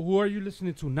 now who are you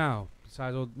listening to now?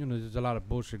 Besides, all, there's a lot of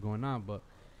bullshit going on, but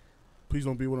Please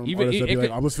don't be one of them Even artists that it be like,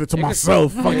 could- I'm listening to it could-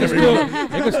 myself. Fuck it could everybody. still,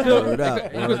 it could still, Word up,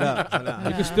 it word could- up.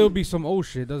 it could still be some old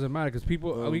shit. Doesn't matter because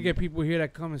people, we Um, get people here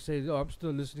that come and say, "Yo, I'm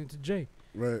still listening to Jay.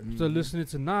 Right. I'm still listening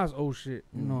to Nas old shit.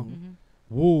 You know, Mhm.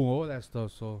 woo, all that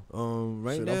stuff." So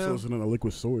Right Shit, I'm now still listening to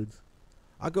Liquid Swords.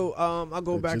 I go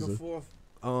Like back Jizza. and forth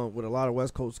with a lot of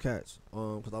West Coast cats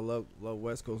because I love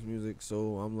West Coast music.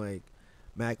 So I'm like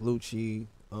Mac Lucci,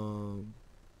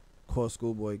 Core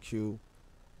Schoolboy Q.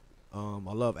 I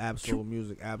love Absol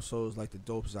music. Absol is like the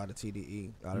dopest out of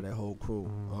TDE, out of that whole crew.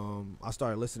 I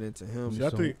started listening to him. See, I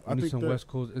think some that- West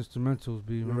Coast instrumentals.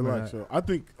 Be remember Relax, that. yo.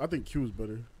 I think Q is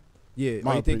better. Yeah,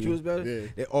 My you think opinion. Q is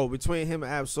better? Yeah. Between him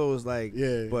and Absol is like,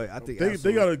 Yeah. but I think they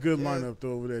Absol- got a good yeah. lineup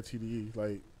though over there at TDE.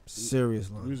 Like serious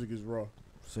lineup. music is raw.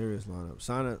 Serious lineup.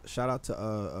 Shout out to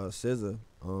SZA,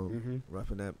 Mm-hmm.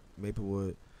 repping that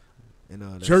Maplewood and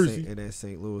that Jersey. and that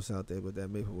St. Louis out there, but that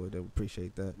Maplewood, they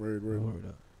appreciate that. Word. Word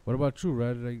up. What about you,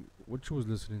 Red? Like, what you was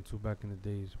listening to back in the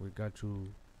days? What got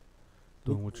you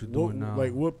doing what you're doing now?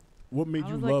 Like what made I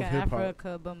you was love like an hip hop?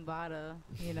 Africa Bombada,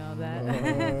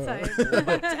 that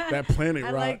type. That Planet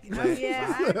I Rock. like,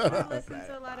 I listen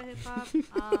to a lot of hip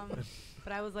hop,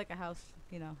 but I was like a house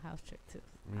chick too.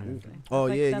 Honestly. Oh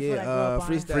That's yeah, that's what I grew up on.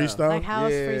 Freestyle? like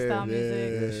house Yeah, freestyle yeah.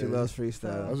 music. Yeah, she loves freestyle.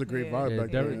 That was a great Yeah. vibe Yeah,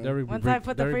 back Derek, then. Derek Once be I break-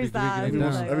 put the Derek be freestyle, breaking it Every was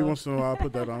once, down. like, every oh. once in a while, I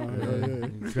put that on.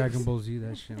 Yeah, yeah. Dragon Ball Z,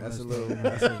 that shit. That's a That's little. dope.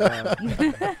 That's a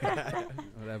vibe.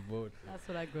 Oh, that boat. That's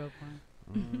what I grew up on.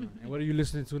 And what are you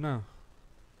listening to now?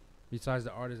 Besides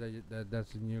the artists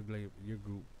that's in your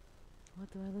group. What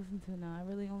do I listen to now? I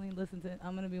really only listen to.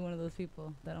 I'm gonna be one of those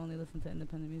people that only listen to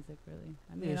independent music. Really,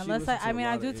 I mean, Yeah, she unless listens to a I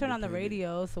lot do of turn on the independent.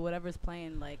 radio, so whatever's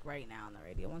playing like right now on the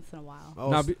radio, once in a while. I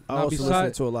Now also, be- I now also listen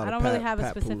beside- to a lot I of don't really Pat- have a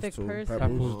Pat Pools, specific too. person. Pat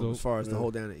Pools dope. As far as the Yeah.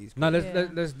 whole down the East Coast. Now Yeah.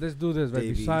 let's do this, right?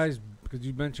 Davies. Besides, because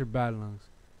you mentioned Bad Lungs,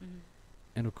 Mhm.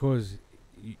 and of course,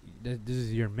 this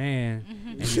is your man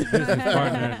and your business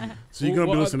partner. So you're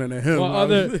gonna be listening to him.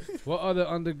 What other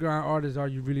underground artists are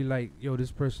you really like? Yo,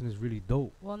 this person is really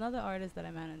dope. Well, another artist that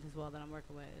I manage as well that I'm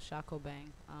working with is Shako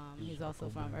Bang. He's also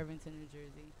from Irvington, New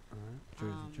Jersey.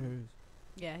 Jersey.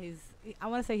 Yeah, I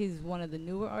want to say he's one of the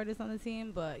newer artists on the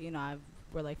team, but you know,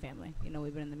 we're like family. You know,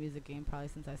 we've been in the music game probably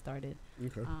since I started.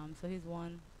 Okay. So he's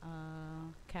one.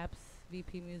 Caps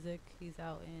VP Music. He's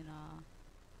out in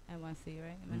NYC,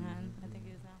 right? In Manhattan, I think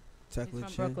he is now. Tekla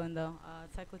He's from Brooklyn though.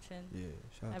 Tekla Chin. Yeah,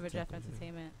 shout out to Everjeff Tekla Chin.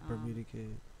 Entertainment. Bermuda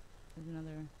Kid. Is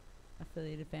another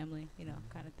affiliated family, you know,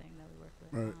 kind of thing that we work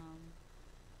with. Right.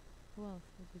 Who else?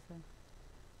 What'd you say?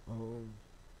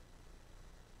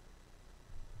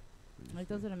 Like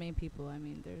those are the main people. I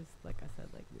mean, there's like I said,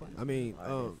 like. I mean,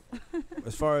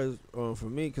 as far as for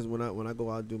me, because when I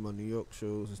go out and do my New York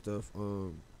shows and stuff, a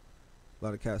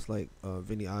lot of cats like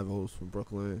Vinny Ivos from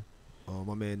Brooklyn,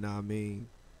 my man Namin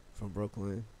from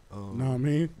Brooklyn. Know what I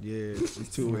mean? Yeah, these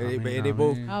two, and they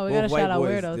both. Oh, we both gotta white shout out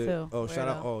boys Weirdo did- too. Oh, shout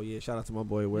out! Weirdo. Oh yeah, shout out to my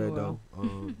boy Weirdo.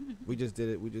 We just did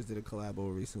it. We just did a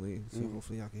collabo recently, so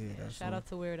hopefully y'all can hear Yeah, that. shout out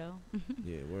to Weirdo.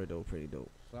 Yeah, Weirdo, pretty dope.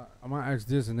 So I'm gonna ask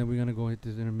this, and then we're gonna go hit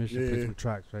this intermission, play Yeah. some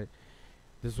tracks, right?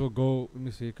 This will go. Let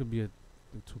me see. It could be a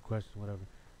 2 questions,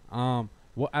 whatever.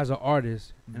 What as an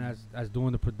artist and as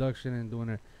doing the production and doing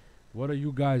it, what are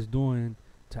you guys doing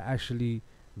to actually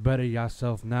better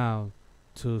yourself now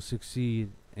to succeed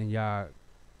in y'all?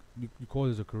 You call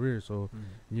this a career, so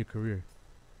in your career.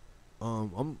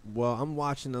 I'm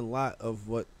watching a lot of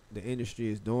what the industry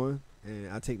is doing, and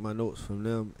I take my notes from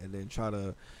them, and then try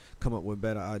to come up with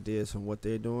better ideas from what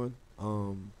they're doing.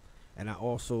 And I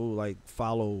also like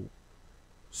follow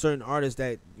certain artists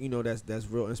that that's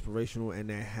real inspirational and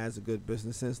that has a good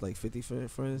business sense, like 50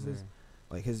 for instance.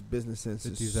 Like his business sense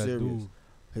is 50's that serious. dude.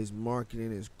 His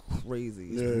marketing is crazy.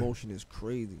 His Yeah. promotion is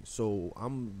crazy. So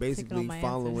I'm basically my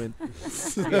following.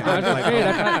 That's okay.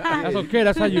 That's okay.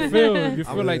 That's how you feel. If you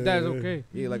feel like that, it's okay.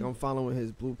 Yeah, like I'm following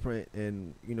his blueprint,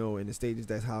 and in the stages,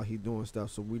 that's how he doing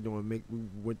stuff. So we're going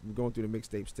through the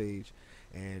mixtape stage,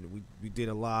 and we did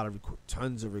a lot of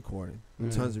tons of recording.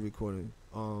 So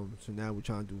now we're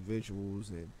trying to do visuals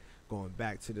and going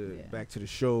back to the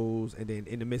shows, and then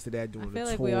in the midst of that doing I feel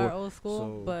the like tour. we are old school,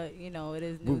 So but it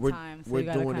is new times. So we're you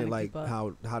gotta doing it kinda like keep up.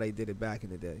 how they did it back in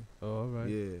the day. Oh, all right.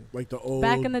 Yeah. Like the old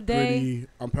Back in the day, gritty,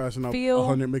 I'm passing out feel,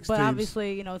 100 mixtapes. but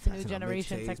obviously, it's a new Passing out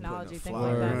generation mixtapes, technology, putting a things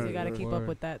flyer like that. So on you gotta it. keep up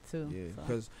with that too. Yeah, so.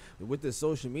 because with the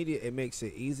social media, it makes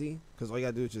it easy. Because all you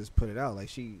gotta do is just put it out. Like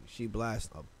she blasts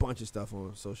a bunch of stuff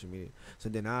on social media. So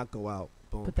then I go out,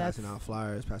 boom, But passing that's out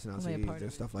flyers, passing out only a CDs part and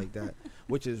of stuff like that,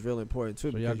 which is real important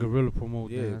too. So y'all because guerrilla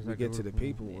promote. yeah, That's we like get to the guerrilla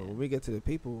people. Yeah. When we get to the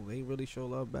people, they really show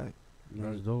love back.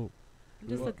 promote. That's dope.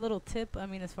 Just a little tip. I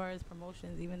mean, as far as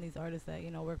promotions, even these artists that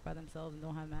work by themselves and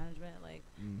don't have management, like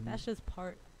that's just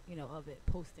part of it.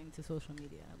 Posting to social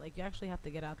media, like you actually have to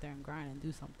get out there and grind and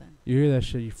do something. You hear that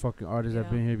shit, you fucking artists that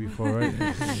Yeah. been here before,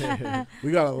 right?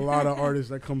 We got a lot of artists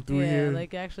that come through Yeah, here.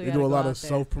 like you actually They gotta do a go lot out of there.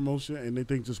 self promotion, and they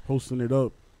think just posting it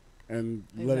up and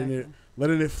Exactly.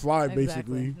 letting it fly, Exactly.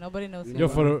 basically. Nobody knows. who Yo, you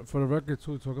for are. the record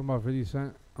too, talking about 50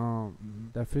 Cent,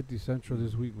 that 50 Central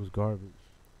this week was garbage.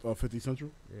 50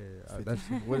 Central. Yeah, 50. that's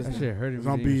What is that that? shit hurting It's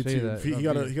me. on to even BET. say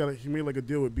that. He made like a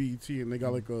deal with BET, and they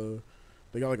got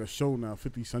like a show now,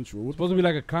 50 Central. It's supposed to be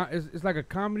like it's like a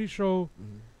comedy show.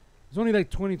 Mhm. It's only like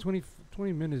 20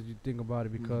 minutes. You think about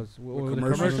it because With the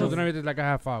commercials commercials and and everything like a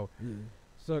half hour. Yeah.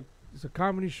 So it's a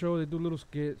comedy show. They do little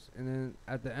skits, and then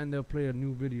at the end they'll play a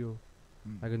new video,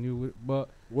 like a new. But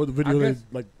What the video guess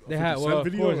like? they a had 50 Cent well, of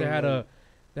video course they or had like-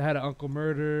 a Uncle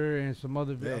Murder and some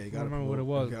other Yeah, video. I you don't gotta remember what it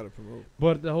promote. was. You gotta promote.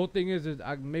 But the whole thing is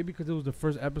maybe because it was the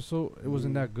first episode, it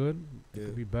wasn't Mhm. that good. It Yeah.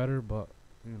 could be better, but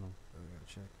I gotta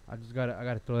check. I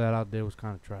gotta throw that out there. It was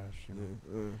kind of trash, you know.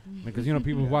 Yeah. Because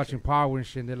people Yeah, watching check. Power and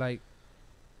shit, and they're like,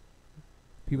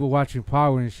 people watching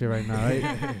Power and shit right now, right?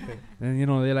 And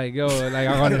they're like, yo, like I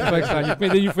got this flex on you.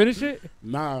 Did you finish it?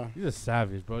 Nah. You're a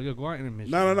savage, bro. Yo, go out in a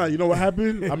mission. No. You know what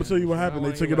happened? I'm gonna tell you what I happened. They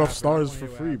wanna took hear it what off happened. I Stars wanna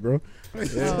for hear free, what bro.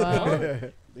 Oh, wow.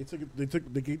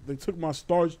 They took my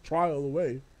Stars trial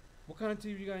away. What kind of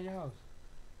TV you got in your house?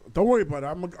 Don't worry about it.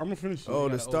 I'm gonna finish it. Oh, got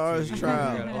the an Stars OT.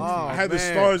 trial. You got an Oh, OT. I had the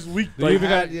man. Stars week. You Like, even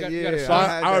got yeah, you got a yeah. so shot?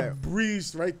 had I that.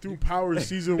 breezed right through Power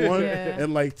season 1 Yeah.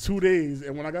 in like 2 days,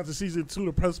 and when I got to season 2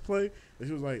 to press play,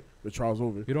 she was like, "The trial's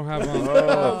over." You don't have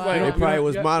Oh, Like, they you probably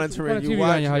was what monitoring kind of you TV you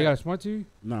got in your house? You watching. got a smart TV?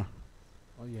 Nah,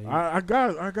 Oh yeah. I got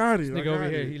it. This I nigga got over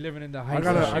it. here, he living in the I heights.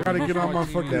 gotta- and I shit. gotta No get on smart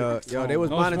my TV. fucking- Yo, they was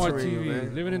No smart monitoring you, TV.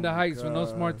 man. Living in the heights with no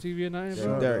God. smart TV and nothing,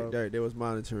 Yeah. bro. Derek, they was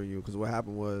monitoring you because what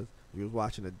happened was You was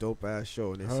watching a dope ass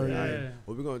show, and they Oh, said, yeah. "All right,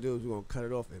 what we're gonna do is we're gonna cut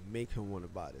it off and make him want to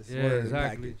buy this." Yeah, Word,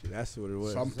 exactly. package. That's what it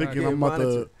was. So I'm Exactly.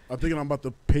 thinking I'm about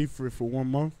to pay for it for 1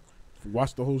 month,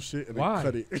 watch the whole shit, and Why? then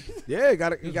cut it. Yeah, you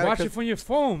gotta Watch cut- it from your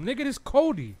phone, nigga. This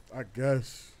Cody. I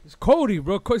guess. It's Cody,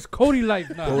 bro. It's Cody life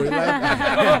now. Cody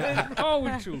life. What's wrong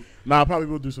with you? Nah, I probably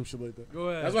will do some shit like that. Go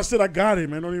ahead. That's why I said I got it,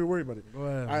 man. Don't even worry about it. Go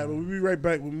ahead. All right, man. but we'll be right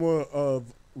back with more of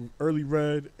Earlii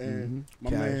Red and my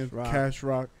Cash man Rock. Cash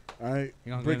Rock. All right,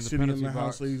 You gonna Brick get in the City in penalty the house,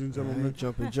 box. ladies and gentlemen.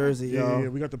 Jumping Jersey, Yeah, y'all. yeah,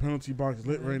 we got the penalty box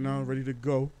lit right now, ready to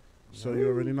go. So you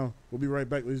already know. We'll be right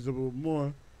back, ladies and gentlemen, with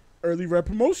more Earlii Red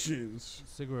promotions.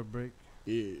 Cigarette break.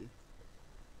 Yeah.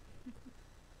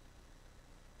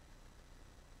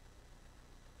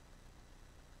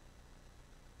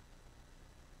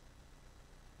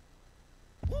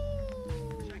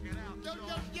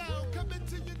 Yo, coming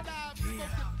to you live. Smoking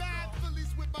bad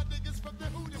Phillies with my niggas from the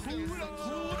Hootie. And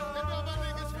all my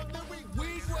niggas from the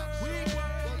Weed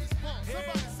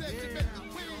Somebody said you make the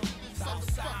weed in this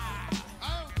motherfucker.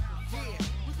 Oh, yeah.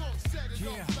 We gon' set it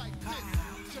off like this.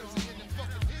 Jersey in the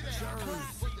fucking hit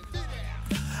ass. With the big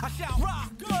ass. I shout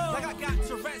rock, like I got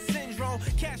Tourette syndrome.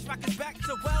 Cash rock is back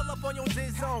to well up on your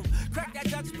zin zone. Crack that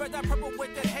Dutch, spread that purple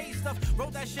with that hay stuff. Roll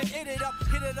that shit, hit it up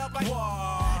like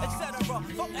whoa, etc.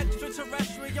 Fuck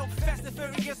extraterrestrial, fast and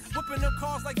furious, whipping them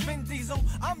cars like Vin Diesel.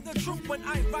 I'm the truth when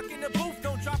I rock in the booth.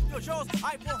 Don't drop your jaws,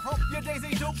 I will hump your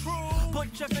Daisy Duke.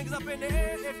 Put your fingers up in the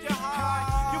air if you're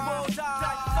high. You will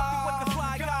die. Fuck me with the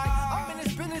fly guy. I'm in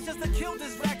this business just to kill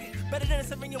this racket. Better than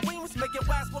serving your wings, make your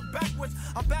ass look backwards.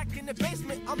 I'm back in the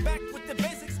basement, I'm back with the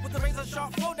basics. With the razor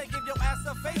sharp flow, they give your ass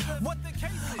a facelift. What the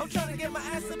case is? I'm trying to get my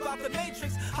ass about the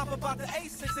Matrix. Hop about the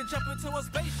A6 and jump into a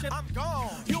spaceship. I'm gone.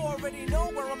 You already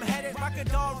know where I'm headed.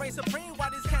 Rockador reign supreme while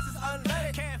these cats is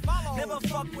unleaded. Can't follow. Never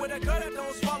fuck with a girl that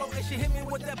don't swallow. And she hit me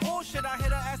with that bullshit, I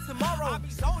hit her ass tomorrow. I be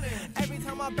zoning. Every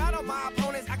time I battle my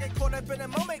opponents, I get caught up in a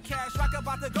moment. Cash rock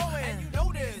about to go in. And you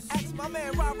know this. Ask my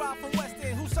man Rah from West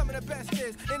End, who some of the best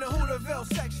is in the Hooterville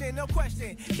section, no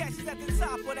question. Cash is at the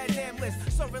top of that damn list.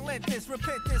 So relentless,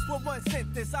 repent this, will one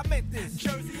sent this. I meant this.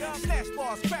 Jersey up, slash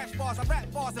bars, crash bars, I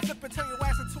rap bars, and flip and turn your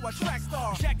ass into a track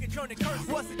star. Jack and Johnny Curse.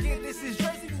 Once again, this is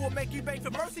Jersey. We'll make you beg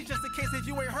for mercy, just in case that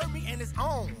you ain't heard me, and it's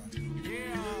on.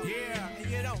 Yeah,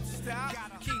 and you don't stop.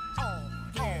 Gotta keep on.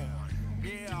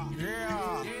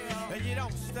 Yeah, and you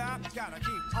don't stop. Gotta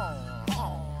keep on.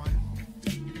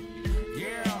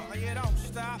 Yeah, and you don't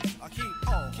stop. I keep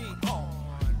on.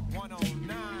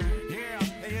 109.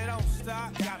 Yeah, and you don't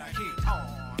stop. Gotta keep on.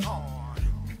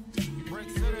 Brick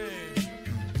City.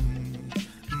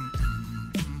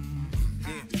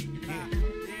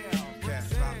 Yeah.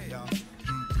 Cash rock, y'all.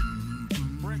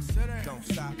 Brick City. Don't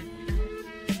stop.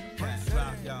 Cash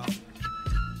rock, y'all.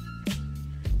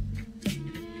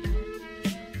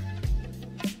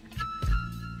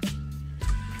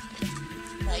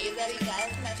 Tell you that he got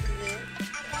his messages.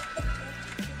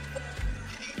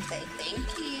 Say thank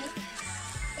you.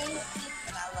 Thank you.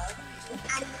 And I love you.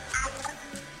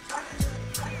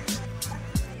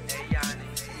 Hey, Yanni.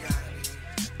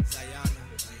 Zayana.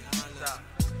 What's up?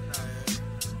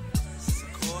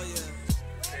 Sequoia.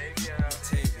 Tavia.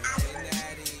 Hey,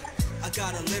 Natty. I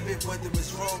gotta live it whether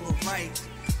it's wrong or right.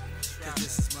 Cause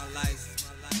this is my life.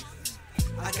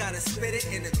 I gotta spit it,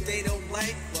 and if they don't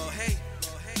like, well, hey,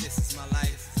 this is my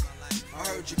life. I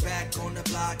heard you back on the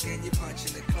block and you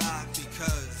punching the clock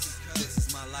because this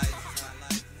is my life.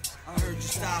 I heard you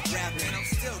stop rapping and I'm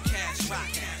still cash rock.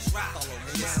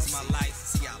 And this is my life,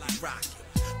 see how I rock it.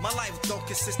 My life don't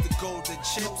consist of gold and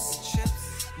chips.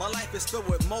 My life is filled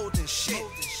with mold and shit.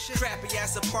 Crappy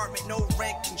ass apartment, no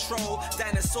rent control.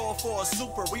 Dinosaur for a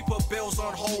super, we put bills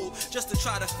on hold just to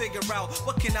try to figure out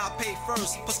what can I pay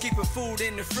first. Plus keeping food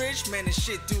in the fridge, man, this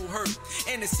shit do hurt.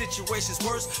 And the situation's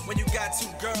worse when you got two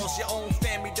girls your own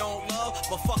family don't love,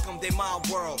 but fuck them, they my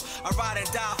world. I ride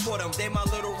and die for them, they my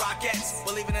little Rockettes.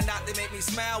 Believe it or not, they make me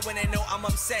smile when they know I'm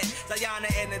upset. Diana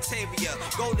and Natavia,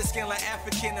 golden skin like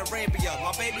African Arabia.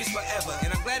 My baby's forever,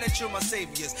 and I'm glad that you're my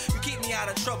saviors. You keep me out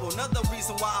of trouble, another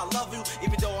reason why I love you.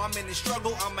 Even though I'm in the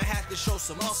struggle, I'ma have to show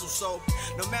some muscle. So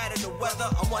no matter the weather,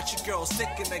 I want you girls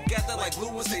sticking together like glue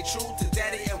and stay true to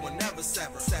daddy and will never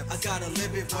sever. I gotta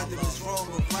live it whether it's wrong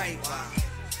or right,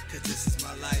 cause this is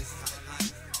my life.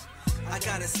 I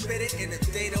gotta spit it, and if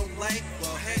they don't like,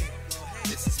 well, hey,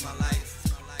 this is my life.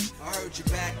 I heard you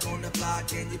back on the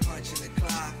block and you punching the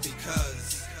clock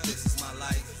because this is my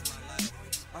life.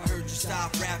 I heard you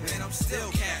stop rapping, I'm still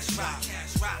cash rock,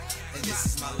 and this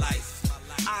is my life.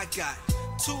 I got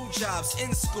 2 jobs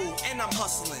in school and I'm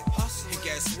hustling. And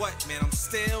guess what, man, I'm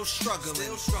still struggling.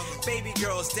 Baby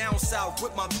girls down south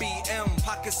with my BM,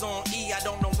 pockets on E, I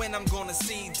don't know when I'm gonna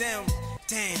see them.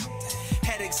 Damn,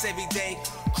 headaches every day,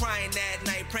 crying at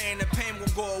night, praying the pain will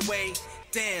go away.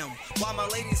 Damn, why my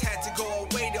ladies had to go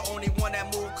away, the only one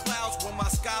that moved clouds when my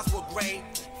skies were gray.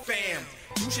 Fam,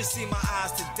 you should see my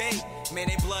eyes today. Man,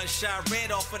 they bloodshot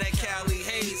red off of that Cali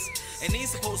haze. And these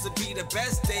supposed to be the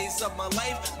best days of my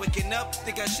life. Waking up,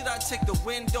 thinking should I take the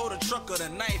window, the truck, or the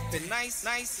knife? And nice,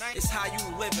 it's how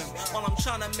you living. While I'm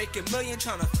trying to make $1 million,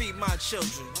 trying to feed my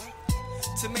children.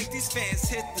 To make these fans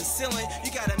hit the ceiling,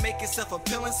 you gotta make yourself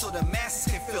appealing so the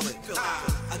masses can feel it.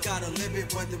 I gotta live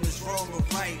it whether it's wrong or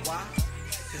right. Why?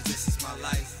 Cause this is my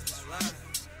life.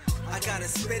 I gotta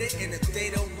spit it, and if they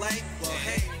don't like, well,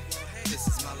 hey, this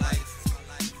is my life.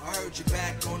 I heard you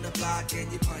back on the block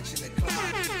and you punching the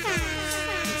clock. This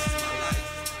is my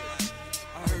life.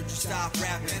 I heard you stop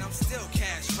rapping, I'm still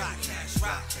cash rock,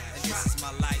 and this is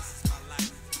my life.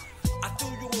 I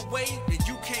threw you away, then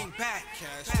you came back.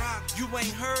 You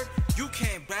ain't heard, you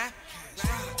came back.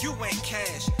 You ain't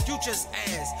cash, you just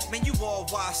ass. Man, you all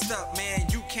washed up, man,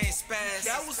 you can't spaz.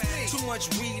 That was me. Too much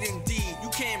weed indeed. You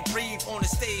can't breathe on the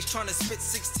stage trying to spit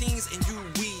 16s and you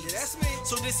weed. Yeah, that's me.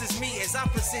 So this is me as I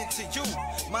present to you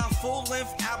my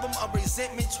full-length album of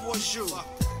resentment towards you.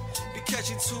 Because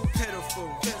you're too pitiful,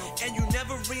 and you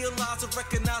never realize or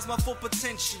recognize my full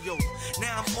potential.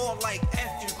 Now I'm all like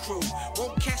F you crew.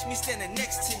 Won't catch me standing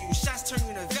next to you. Shots turn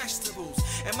you to vegetables.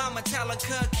 And my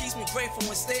Metallica keeps me grateful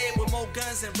instead, with more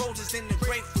guns and roses than the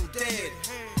Grateful Dead.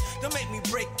 Don't make me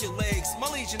break your legs. My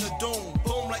Legion of Doom,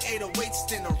 boom like 808s,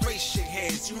 then erase your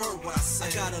heads. You heard what I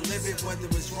said. I gotta live it whether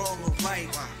it's wrong or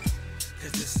right.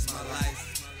 Cause this is my life.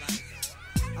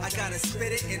 I gotta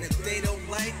spit it, and if they don't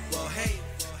like, well, hey,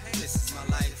 this is my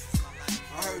life.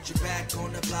 I heard you back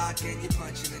on the block and you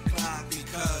punching the clock.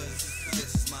 Because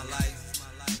this is my life.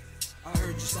 I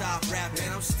heard you stop rapping,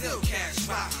 I'm still cash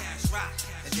rock,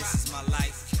 and this is my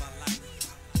life.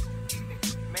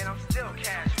 Man, I'm still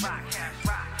cash rock,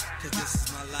 cause this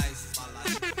is my life.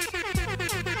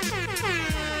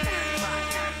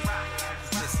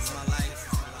 This is my life.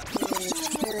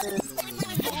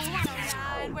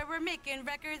 Where we're making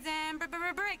records and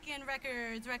breaking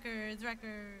records.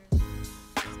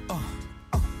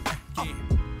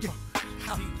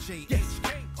 DJ HK.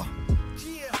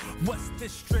 What's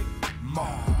District?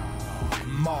 Mall.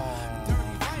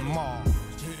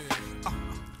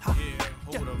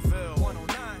 Hooterville.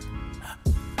 109.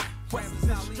 West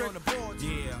District on the board.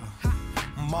 Yeah.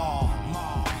 Mall.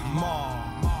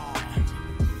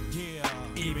 Yeah.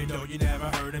 Even though you never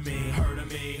heard of me.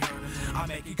 I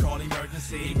make you call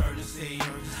emergency.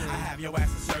 I have your ass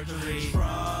in surgery.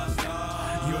 Trust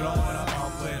us. You don't wanna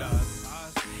bump with us.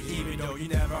 Even though you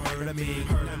never heard of me.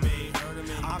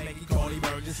 I make you call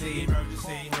emergency.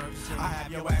 I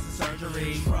have your ass in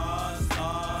surgery. Trust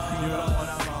us. You don't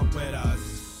wanna bump with us.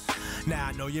 Now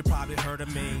I know you probably heard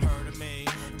of me.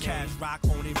 Cash rock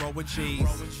only roll with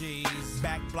G's.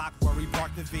 Back block where we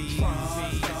park the V's.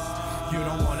 You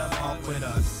don't wanna bump with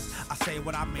us. I say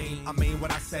what I mean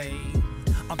what I say.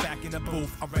 I'm back in the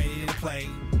booth, I'm ready to play.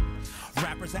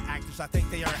 Rappers and actors, I think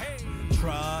they are.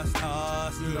 Trust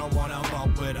us, you don't wanna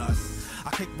bump with us. I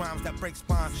kick rhymes that break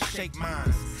spines and shake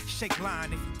minds. Shake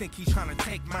line if you think he's trying to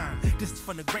take mine. This is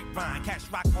from the grapevine, Cash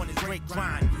rock on his great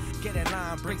grind. Get in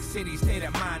line, break cities, state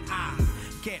of mind. I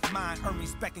get mine, earn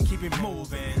respect and keep it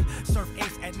moving. Surf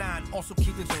ace at 9, also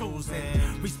keep the tools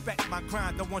in. Respect my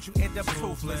grind, don't want you end up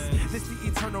toothless. This the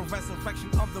eternal resurrection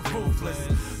of the ruthless.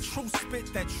 True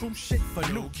spit, that true shit for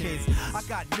new kids. I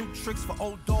got new tricks for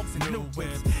old dogs and new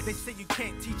whips. They say you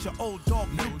can't teach your old dog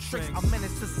new tricks. I'm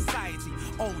menace to society,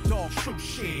 old dog, true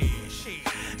shit.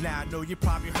 Now I know you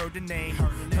probably heard the name.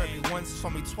 Heard me once, saw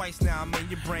me twice, now I'm in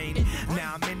your brain.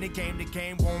 Now I'm in the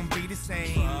game won't be the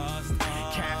same.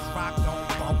 Cash rock don't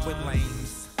bump with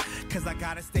lames. Cause I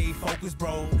gotta stay focused,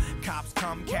 bro. Cops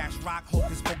come, cash rock,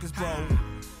 hocus pocus, bro.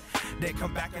 They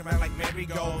come back around like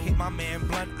merry-go. Hit my man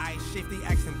blunt ice, shifty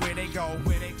accent, where they go.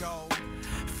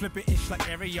 Flipping ish like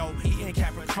Aereo. Eating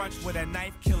Capra Crunch with a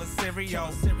knife, kill a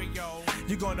cereal.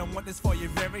 You gonna want this for your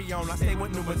very own. I stay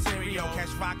with new material.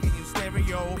 Cash rock in your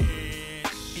stereo.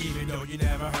 Even though you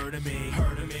never heard of me.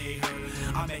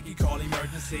 I make you call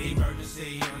emergency.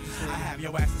 I have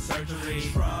your ass in surgery.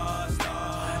 Trust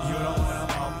us. You don't wanna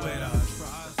bump with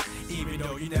us. Even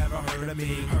though you never heard of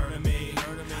me.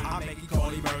 I make you call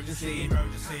emergency.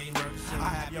 I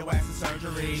have your ass in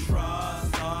surgery.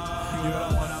 Trust us. You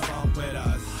don't wanna bump with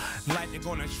us. Like they're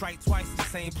gonna strike twice in the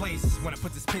same place. When I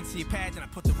put this pen to your pad, then I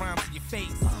put the rhymes to your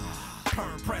face.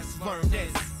 Perm press, learn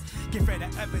this. Get rid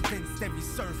of evidence, every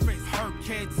surface hurt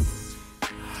kids.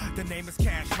 The name is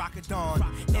Cash Rockadon.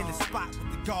 In the spot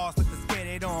with the guards, let us get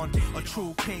it on. A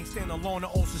true king stand alone, the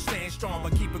also stand strong,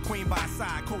 but keep a queen by his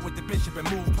side, cool with the bishop and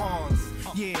move pawns.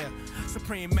 Yeah,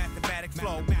 supreme mathematic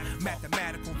flow,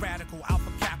 mathematical, radical,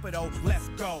 alpha capital, let's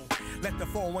go. Let the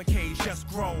 401ks just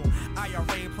grow.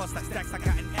 IRA plus like stacks I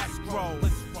got in escrow.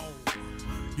 Let's roll.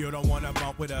 You don't wanna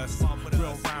bump with us.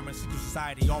 Real rhymers, secret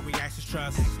society, all we ask is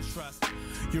trust.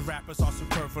 Your rappers are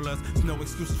superfluous. There's no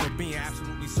excuses for being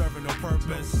absolutely serving no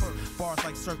purpose. Bars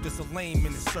like circus are lame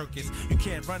in the circus. You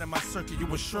can't run in my circuit, you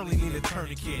will surely need a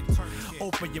tourniquet.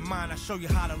 Open your mind, I'll show you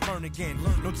how to learn again.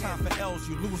 No time for L's,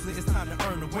 you lose it, it's time to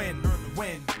earn a win.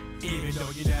 Even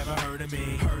though you never heard of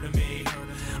me,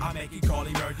 I make you call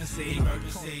emergency.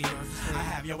 I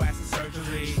have your ass in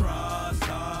surgery. Trust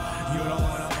us, you don't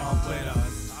wanna bump with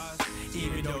us.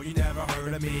 Even though you never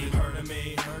heard of me,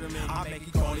 I make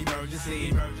you call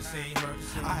emergency.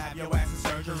 I have your ass in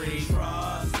surgery.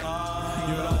 Trust us,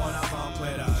 you don't wanna bump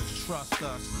with us. Trust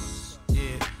us,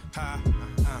 yeah,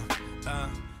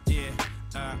 yeah,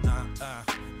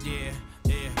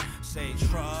 yeah. Say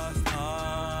trust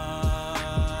us,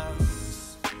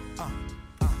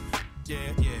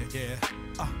 yeah.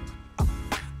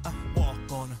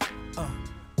 Walk on,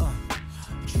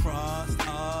 trust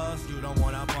us, you don't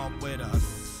wanna bump with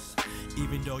us.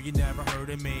 Even though you never heard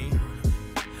of me,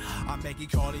 I make you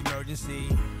call emergency.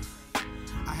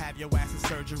 I have your ass in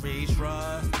surgery.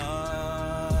 Trust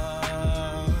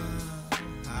us.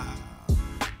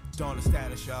 Dawn the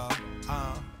status, y'all.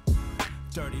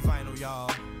 Dirty vinyl,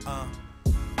 y'all.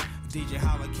 DJ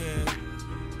Holla Kid,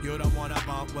 you don't wanna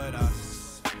bump with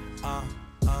us.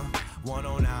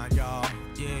 109, y'all.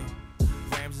 Yeah.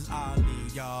 Rams is Ali,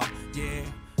 y'all. Yeah.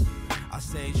 I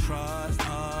say trust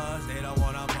us, they don't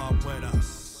wanna bump with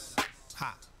us.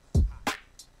 Ha.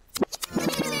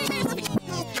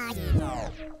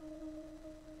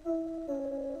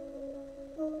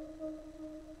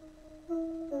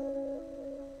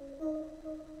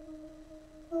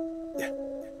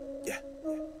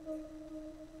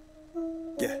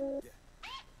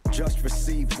 Just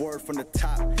received word from the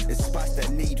top. It's spots that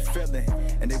need filling,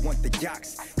 and they want the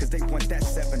yachts, cause they want that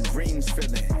 7 rings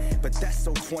filling. But that's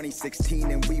so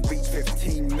 2016 and we reached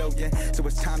 15 million. So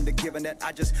it's time to give in that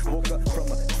I just woke up from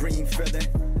a dream feeling.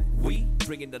 We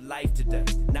bringing the life to them,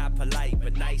 not polite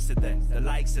but nice to them, the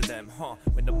likes of them,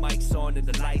 when the mic's on and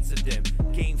the lights are dim.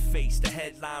 Game face, the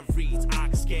headline reads,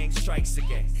 Ox Gang strikes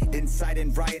again.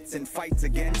 Inciting riots and fights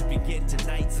again. To begin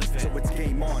tonight's event. So it's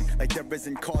game on, like there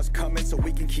isn't cause coming, so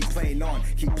we can keep playing on,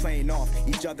 keep playing off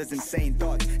each other's insane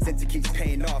thoughts, since it keeps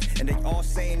paying off. And they all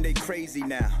saying they crazy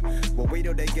now. Well, wait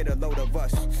till they get a load of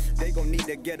us. They gon' need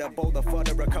to get a bowl of fun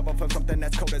to recover from something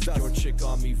that's cold as us. Your chick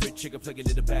on me, rich chick playing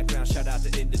in the background. Shout out to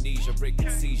Indonesia, breaking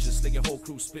seizures, sling your whole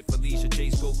crew, spit for leisure.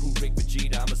 Jay's Goku, Rick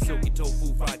Vegeta. I'm a silky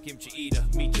tofu, fried kimchi eater.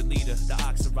 Meet your leader, the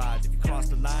ox arrives. If you cross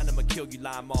the line, I'ma kill you,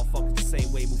 line motherfuckers the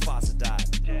same way Mufasa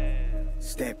died. Damn.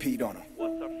 Stampede on him.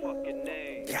 What's our fucking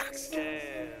name? Yachts.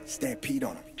 Damn. Stampede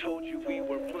on him. Told you we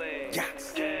were playing.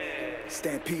 Yachts. Damn.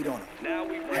 Stampede on him. Now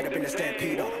we had to bring the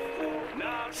stampede on him.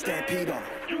 Stampede on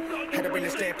him. Had to bring the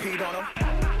stampede on him.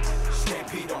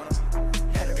 Stampede on him.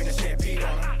 Had to bring the stampede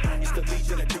on him. It's the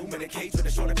Legion of Doom in a cage with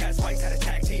a shorter pass fights. Had a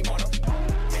tag team on him.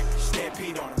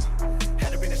 Stampede on him.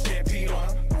 Had to bring the stampede on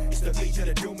him. It's the Legion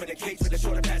of Doom in a cage with a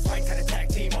shorter pass fights. Had a tag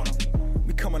team on him.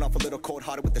 We coming off a little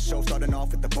cold-hearted with the show starting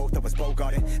off with the both of us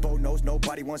bogarting. Bo knows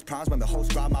nobody wants problems when the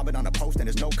host crowd mobbing on a post and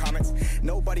there's no comments.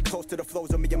 Nobody close to the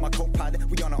flows of me and my co-pilot.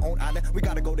 We on our own island. We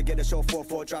gotta go to get a show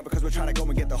 4-4 drive because we're trying to go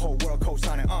and get the whole world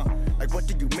co-signing. Like what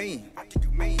do you mean?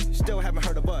 Still haven't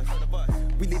heard of us.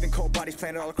 We leaving cold bodies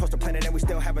planted all across the planet and we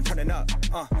still haven't turned it up.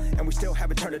 And we still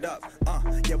haven't turned it up.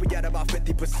 Yeah, we at about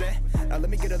 50%. Now let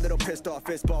me get a little pissed off,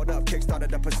 fist balled up, kickstarted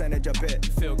the percentage a bit.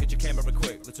 Phil, get your camera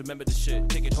quick. Let's remember the shit.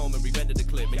 Take it home and re-render the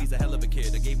clip. Man, he's a hell of a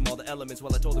kid. I gave him all the elements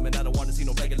while I told him, and I don't want to see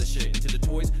no regular shit. Into the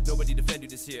toys, nobody defend you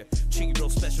this year. Treat you real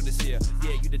special this year.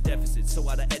 Yeah, you the deficit, so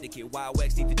out of etiquette. Wild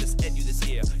Wax need to just end you this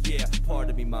year. Yeah,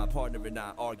 pardon me, my partner and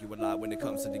I argue a lot when it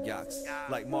comes to the yachts.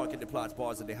 Like marketing plots,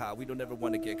 bars are they high. We don't ever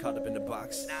want to get caught up in the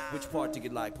box. Which part do you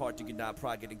like, part do you not?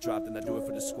 Pride getting dropped and I do it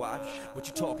for the squad. What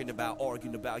you talking about,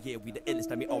 arguing about? Yeah, we the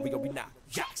illest. I mean, we not.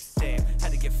 Yachts, damn,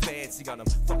 had to get fancy on them.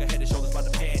 Fuck a head and shoulders by the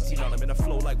panty on them. And I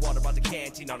flow like water by the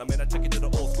canteen on them. And I took it to the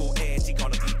old school antique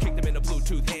on them. Kicked them in the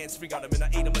Bluetooth hands-free on them. And I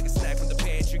ate them like a snack from the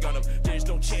pantry on them. There's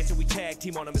no chance that we tag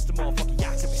team on them. It's the motherfucking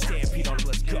yachts and we stampede on them.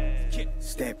 Let's go. Yeah.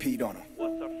 Stampede on them.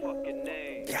 What's our fucking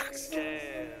name? Yachts.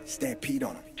 Damn. Stampede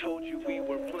on them. Told you we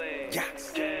were playing.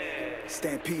 Yachts. Damn.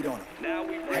 Stampede on them. Now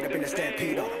we had to bring the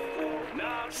stampede on them.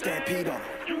 Stampede on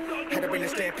them. Had to bring the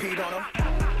stampede on them.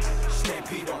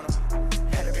 Stampede on them.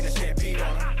 Had to bring the stampede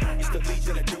on them. It's the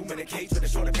Legion of Doom in a cage with a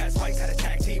shorter pass fights. Had a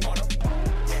tag team on them.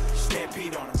 Stampede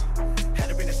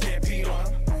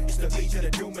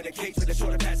cage with a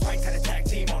shorter pass fights, had a tag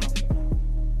team on them.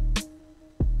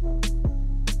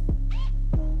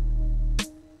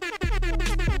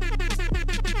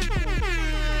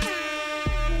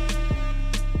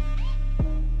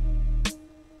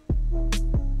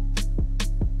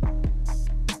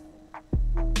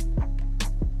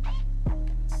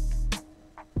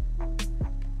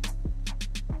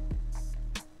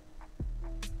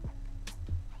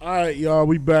 All right, y'all,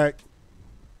 we back.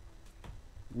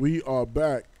 We are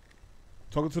back.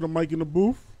 Talking to the mic in the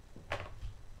booth.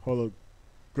 Hold up.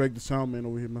 Greg, the sound man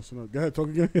over here messing up. Go ahead, talk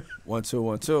again. 1 2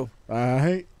 1 2. All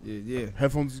right. Yeah.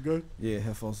 Headphones is good? Yeah,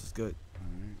 headphones is good. All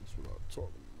right, that's what I'm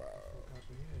talking about.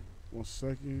 1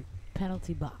 second.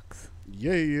 Penalty box.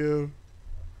 Yeah.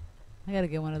 I gotta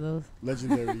get one of those.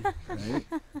 Legendary. Right?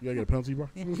 You gotta get a penalty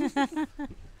box?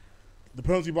 The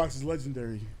penalty box is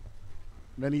legendary.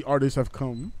 Many artists have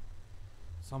come.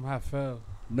 Some have failed.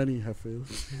 Many have failed.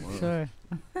 Sure.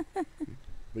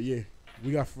 But yeah,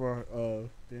 we got for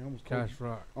damn, almost Cash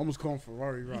Rock. Almost calling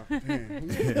Ferrari Rock. Damn.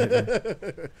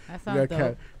 That sounds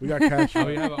dope. We got Cash Rock. Oh,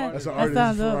 we have an That's artist. an That artist,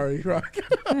 sounds dope. Ferrari Rock.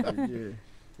 Yeah.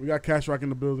 We got Cash Rock in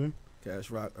the building. Cash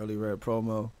Rock, Earlii Red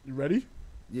promo. You ready?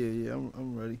 Yeah,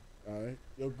 I'm ready. All right.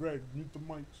 Yo, Greg, mute the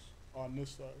mics on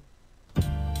this side.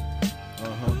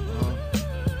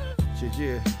 Shit,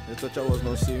 yeah. They thought y'all wasn't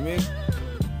gonna see me.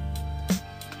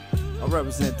 I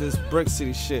represent this Brick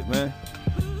City shit, man.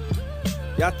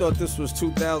 Y'all thought this was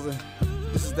 2000.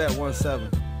 This is that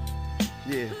 17.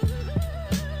 Yeah.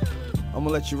 I'm gonna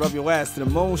let you rub your ass to the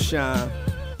moonshine.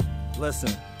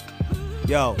 Listen.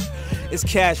 Yo, it's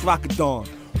Cash Rockadon.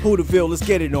 Hooterville, let's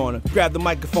get it on. Grab the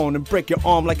microphone and break your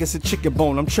arm like it's a chicken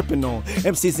bone. I'm tripping on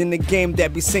MCs in the game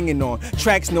that be singing on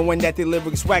tracks, knowing that their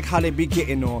lyrics whack, how they be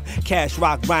getting on. Cash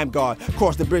Rock, Rhyme Guard,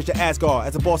 cross the bridge to Asgard.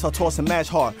 As a boss, I'll toss and mash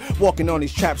hard, walking on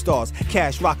these trap stars.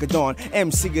 Cash Rockadon,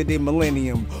 MC of the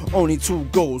millennium. Only 2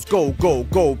 goals, gold,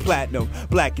 platinum.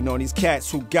 Blacking on these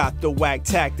cats who got the whack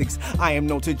tactics. I am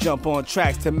known to jump on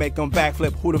tracks to make them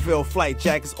backflip. Hooterville flight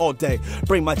jackets all day.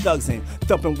 Bring my thugs in,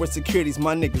 thumping with securities,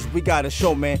 my niggas. We got a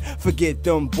show, man. Forget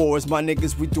them boys, my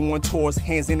niggas, we doing tours.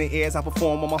 Hands in the air as I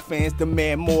perform, all my fans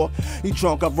demand more. You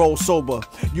drunk, I roll sober,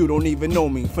 you don't even know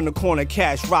me. From the corner,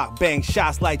 Cash Rock, bang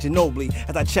shots like Ginobili.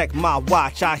 As I check my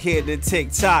watch, I hear the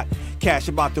tick-tock. Cash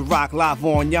about to rock live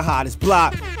on your hottest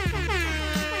block.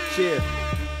 Cheer,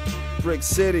 Brick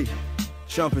City,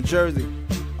 jumping Jersey.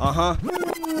 How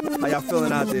y'all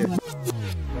feeling out there?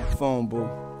 Phone boo.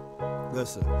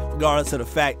 Listen, regardless of the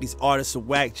fact these artists are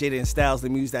whack, Jada and Styles,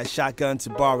 them use that shotgun to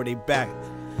borrow they back.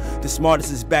 The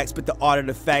smartest is back, spit the art of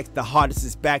the facts. The hardest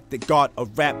is back, the god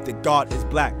of rap, the god is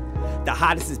black. The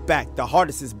hottest is back, the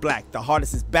hardest is black. The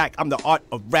hardest is back, I'm the art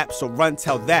of rap, so run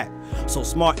tell that. So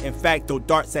smart, in fact, throw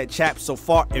darts at chaps so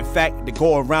far, in fact, to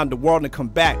go around the world and come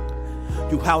back.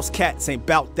 You house cats ain't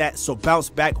bout that, so bounce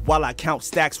back while I count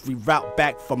stacks, reroute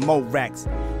back for more racks.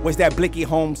 Where's that Blicky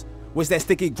Holmes? Where's that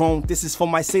sticky grown? This is for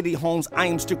my city homes, I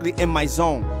am strictly in my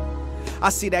zone. I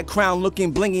see that crown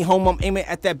looking blingy home, I'm aiming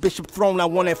at that bishop throne, I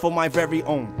want it for my very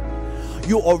own.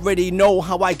 You already know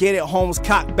how I get it, Holmes,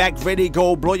 cock back, ready,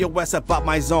 go, blow your west up out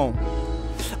my zone.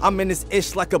 I'm in this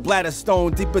ish like a bladder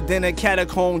stone, deeper than a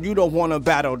catacomb, you don't wanna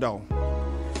battle though.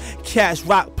 Cash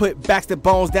Rock, put backs to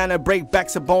bones, down and break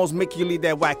backs to bones, make you leave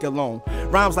that whack alone.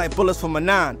 Rhymes like bullets from a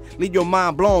 9, leave your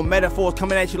mind blown, metaphors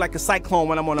coming at you like a cyclone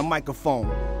when I'm on a microphone.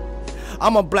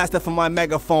 I'm a blaster for my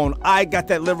megaphone. I got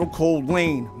that lyrical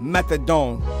lean,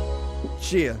 methadone.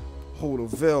 Cheer,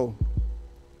 Hooterville,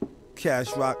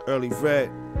 Cash Rock, Earlii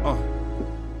Red,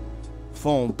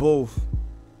 phone booth,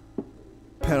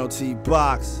 penalty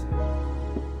box.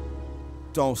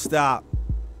 Don't stop,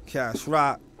 Cash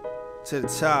Rock to the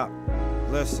top.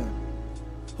 Listen,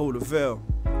 Hooterville,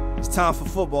 it's time for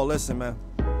football. Listen, man.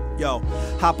 Yo,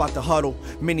 hop out the huddle,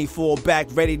 mini full back,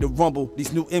 ready to rumble.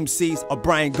 These new MCs are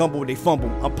Brian Gumble, they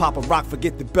fumble. I'm Papa Rock,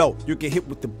 forget the belt, you get hit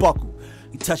with the buckle.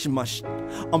 You touching my shit,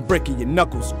 I'm breaking your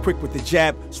knuckles. Quick with the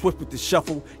jab, swift with the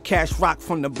shuffle. Cash Rock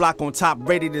from the block on top,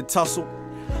 ready to tussle.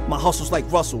 My hustle's like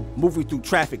Russell, moving through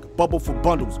traffic, bubble for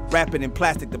bundles, wrapping in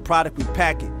plastic, the product we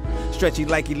pack it. Stretchy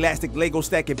like elastic, Lego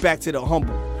stack it back to the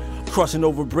humble. Crushing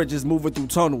over bridges, moving through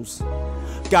tunnels.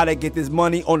 Gotta get this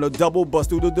money on the double, bust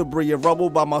through the debris and rubble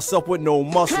by myself with no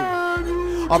muscle.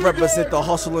 I represent the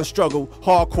hustle and struggle,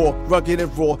 hardcore, rugged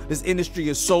and raw. This industry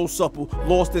is so supple,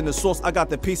 lost in the source. I got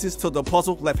the pieces to the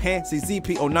puzzle. Left hand,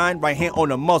 CZP09, right hand on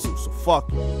the muzzle. So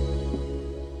fuck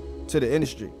you. To the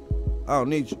industry, I don't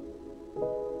need you.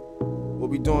 What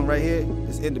we doing right here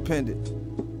is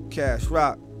independent. Cash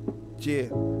Rock, yeah,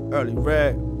 Earlii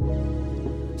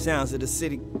Red, Sounds of the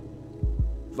City,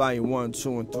 Volume 1,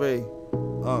 2, and 3.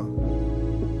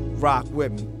 Rock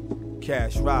with me.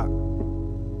 Cash Rock.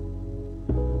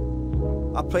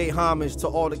 I pay homage to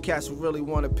all the cats who really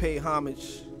want to pay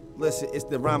homage. Listen, it's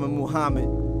the rhyme of Muhammad.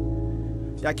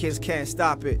 Y'all kids can't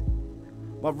stop it.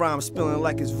 My rhyme's spilling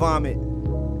like it's vomit.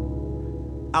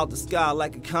 Out the sky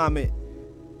like a comet.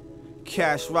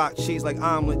 Cash Rock, cheese like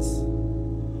omelets.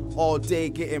 All day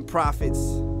getting profits.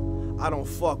 I don't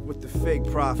fuck with the fake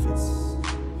prophets.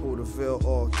 Hooterville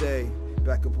all day.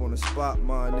 Back up on the spot,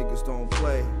 my niggas don't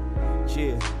play.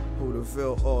 Yeah,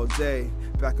 Hooterville all day.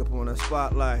 Back up on the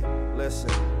spotlight.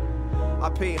 Listen, I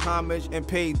pay homage and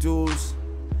pay dues.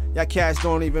 Y'all cats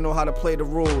don't even know how to play the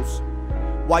rules.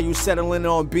 Why you settling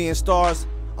on being stars?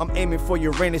 I'm aiming for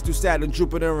Uranus through Saturn,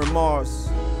 Jupiter, and Mars.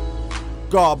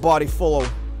 God body follow.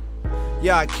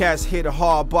 Y'all cats hit a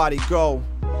hard body go.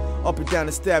 Up and down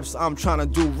the steps, I'm trying to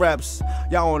do reps.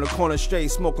 Y'all on the corner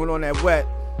straight, smoking on that wet.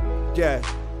 Yeah,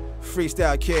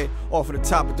 freestyle kid, off of the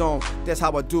top of the dome. That's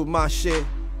how I do my shit.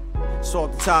 So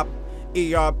at the top,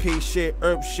 ERP shit,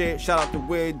 herb shit. Shout out to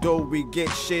Weirdo, we get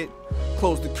shit.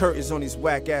 Close the curtains on these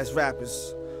whack ass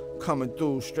rappers. Coming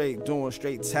through straight, doing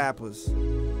straight tappers.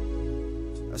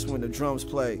 That's when the drums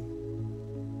play.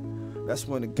 That's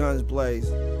when the guns blaze.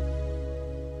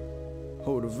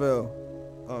 Hooterville,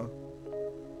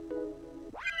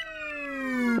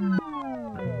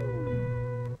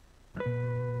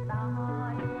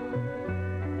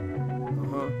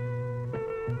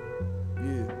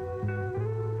 Yeah.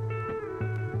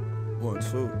 1,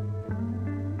 2.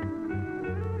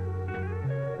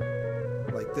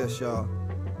 Like this, y'all.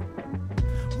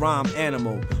 Rhyme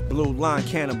animal, blue line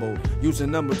cannibal. Use a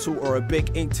number 2 or a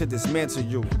big ink to dismantle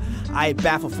you. I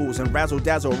baffle fools and razzle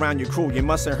dazzle around your crew. You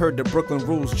must have heard the Brooklyn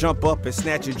rules. Jump up and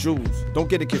snatch your jewels. Don't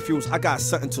get it confused. I got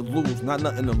something to lose, not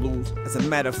nothing to lose. As a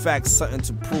matter of fact, something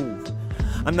to prove.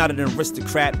 I'm not an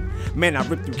aristocrat. Man, I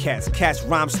rip through cats. Cats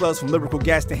rhyme slugs from lyrical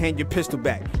gas to hand your pistol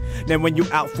back. Then when you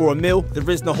out for a meal, there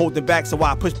is no holding back. So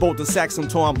I push both the sacks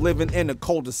until I'm living in a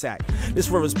cul-de-sac. This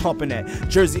where it's pumping at.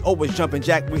 Jersey always jumping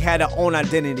jack. We had our own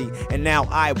identity, and now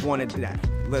I wanted that.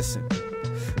 Listen,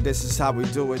 this is how we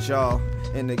do it, y'all.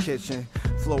 In the kitchen,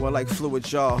 flowing like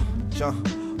fluid, y'all. Jump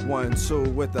 1, 2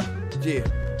 with the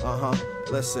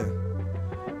Listen.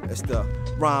 It's the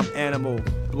rhyme animal,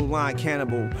 blue line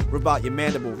cannibal. Rip out your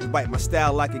mandible, bite my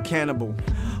style like a cannibal.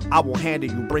 I will handle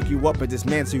you, break you up and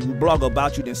dismantle you. Blog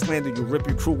about you, then slander you, rip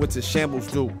your crew into shambles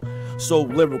do. So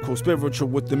lyrical, spiritual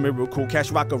with the miracle.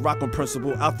 Cash rock a rock on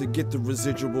principle, out to get the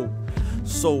residual.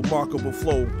 So markable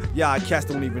flow, yeah, cats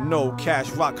don't even know. Cash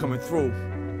rock coming through.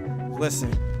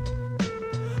 Listen,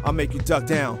 I'll make you duck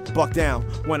down, buck down.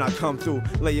 When I come through,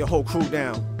 lay your whole crew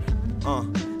down.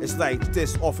 It's like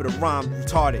this off of the rhyme,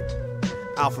 retarded.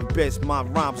 Alphabets, my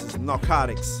rhymes is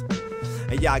narcotics.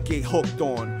 And y'all get hooked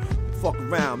on. Fuck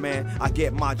around, man, I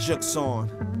get my jukes on.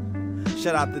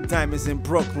 Shout out the diamonds in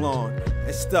Brooklyn.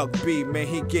 And Stuck B, man,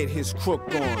 he get his crook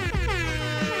on. You know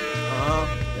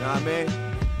what I mean?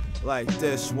 Like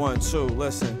this, 1, 2,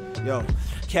 listen, yo.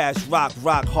 Cash rock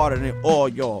harder than all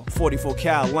y'all. 44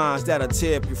 cal lines that'll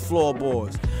tear up your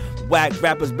floorboards. Whack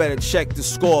rappers better check the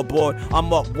scoreboard.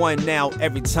 I'm up 1 now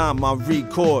every time I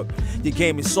record. Your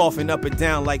game is softened up and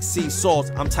down like sea salts.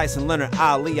 I'm Tyson Leonard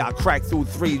Ali, I crack through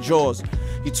 3 jaws.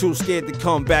 You too scared to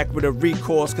come back with a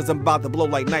recourse, cause I'm about to blow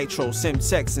like Nitro,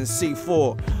 Simtex and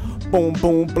C4. Boom,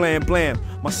 boom, blam, blam.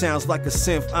 My sound's like a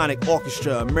symphonic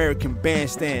orchestra, American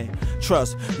bandstand.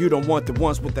 Trust, you don't want the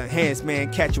ones with the hands,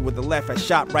 man. Catch you with the left, I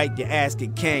shot right, your ass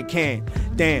get can.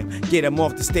 Damn, get him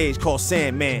off the stage, called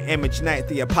Sandman. Amateur night at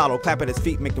the Apollo, clap at his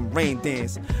feet, make him rain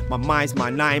dance. My mind's my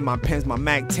 9, my pen's my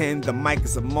Mac 10. The mic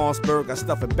is a Mossberg, I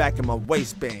stuff it back in my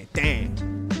waistband. Damn.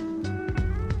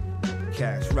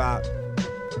 Cash rock.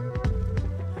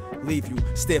 Leave you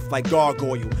stiff like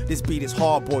gargoyle. This beat is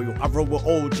hard boiled. I roll with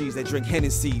OGs that drink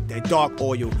Hennessy, that dark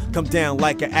oil. Come down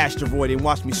like an asteroid and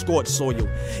watch me scorch soil.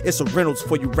 It's a Reynolds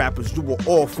for you rappers, do it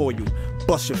all for you.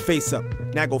 Bust your face up,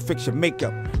 now go fix your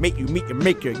makeup. Make you meet your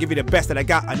maker, give you the best that I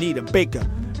got, I need a baker.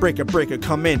 Breaker,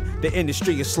 come in, the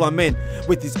industry is slumming.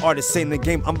 With these artists saying the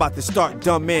game, I'm about to start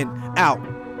dumbing out.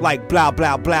 Like blah,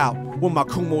 blah, blah. With my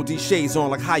Kumo D shades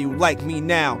on, like how you like me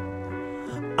now.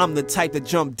 I'm the type that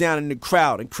jump down in the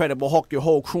crowd. Incredible Hulk your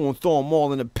whole crew and throw them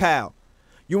all in a pile.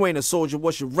 You ain't a soldier,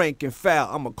 what's your rank and file?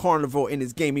 I'm a carnivore in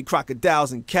this game, eat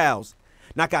crocodiles and cows.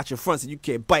 Knock out your fronts and you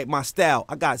can't bite my style.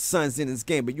 I got sons in this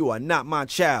game, but you are not my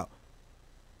child.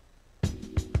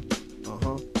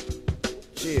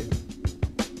 Yeah.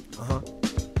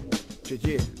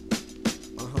 Yeah.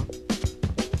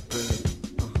 Bring it.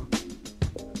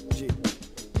 Yeah.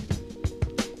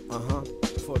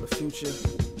 For the future.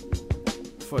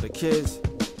 For the kids,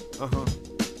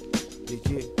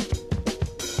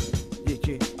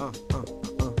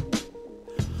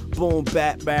 Boom,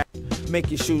 bat,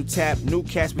 make your shoe tap. New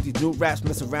cats with these new raps,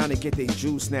 mess around and get their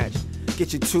juice snatched.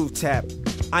 Get your tooth tapped.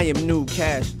 I am new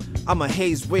cash. I'm a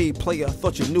Haze Wade player,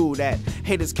 thought you knew that.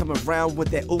 Haters come around with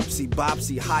that oopsie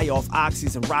bopsy, high off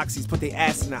oxys and roxys, put their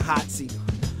ass in a hot seat.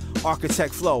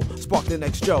 Architect flow, spark the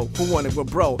next Joe, who wanted with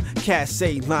bro? Cash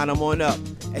say, line them on up.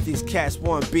 If these cats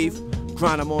want beef,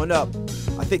 grind them on up.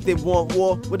 I think they want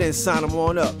war, well then sign them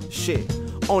on up. Shit,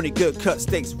 only good cut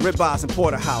steaks, ribeyes and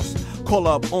porterhouse. Call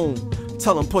up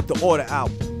tell them put the order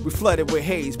out. We flooded with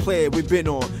haze, player we been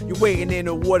on. You waiting in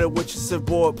the water with your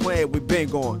surfboard, player we been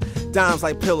gone. Dimes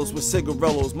like pillows with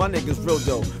cigarillos, my niggas real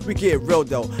dough. We get real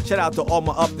dough. Shout out to all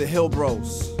my up the hill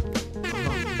bros.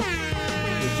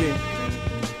 Yeah.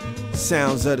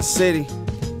 Sounds of the city.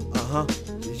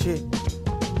 Yeah.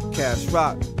 Cash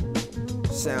Rock.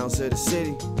 Sounds of the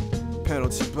city.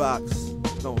 Penalty box.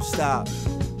 Don't stop.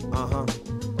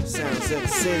 Sounds of the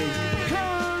city.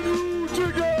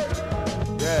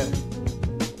 Yeah.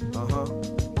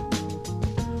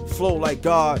 Flow like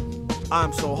God.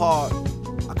 I'm so hard.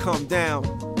 I come down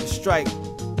and strike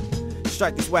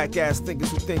these whack ass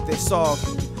thinkers who think they soft.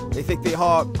 They think they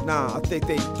hard. Nah, I think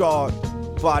they guard.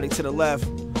 Body to the left.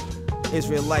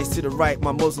 Israelites to the right,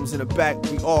 my Muslims in the back,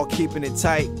 we all keeping it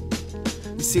tight.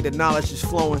 You see the knowledge is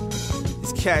flowing.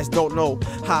 These cats don't know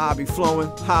how I be flowing,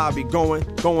 how I be going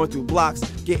through blocks,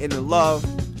 getting the love,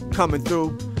 coming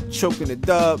through, choking the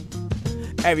dub.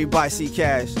 Everybody see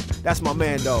Cash, that's my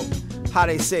man though. How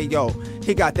they say, yo,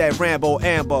 he got that Rambo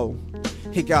ambo.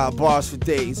 He got bars for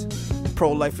days,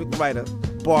 prolific writer,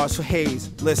 bars for haze.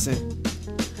 Listen,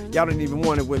 y'all don't even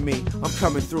want it with me. I'm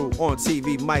coming through on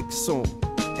TV, mic soon.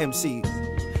 MCs,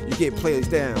 you get players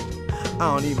down.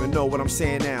 I don't even know what I'm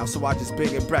saying now, so I just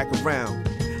big and back around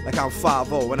like I'm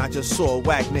 5-0 and I just saw a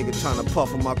whack nigga trying to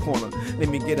puff in my corner. Let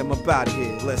me get him up out of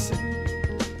here. Listen,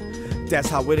 that's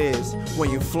how it is when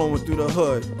you're flowing through the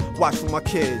hood. Watch for my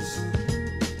kids.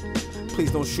 Please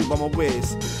don't shoot by my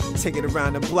whiz. Take it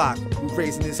around the block. We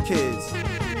raising these kids.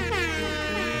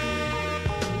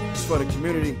 It's for the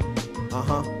community.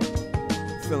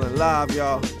 Feeling live,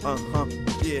 y'all.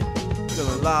 Yeah.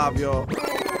 Feeling live, y'all.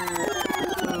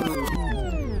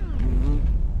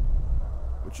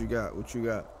 What you got? What you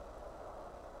got?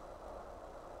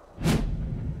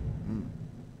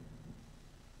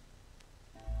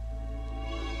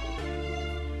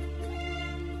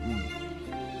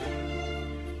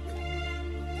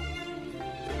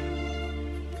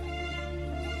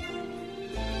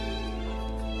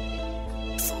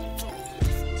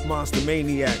 Monster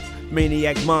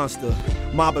maniac monster.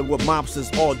 Mobbing with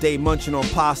mobsters all day, munching on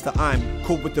pasta. I'm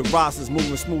cool with the rosters,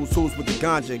 moving smooth tools with the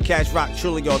ganja. Cash Rock,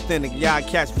 truly authentic. Yeah, I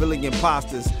catch really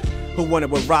imposters who want it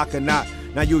with rock or not.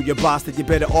 Now you bastard, you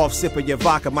better off sipping your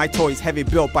vodka. My toy's heavy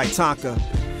built by Tonka.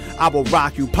 I will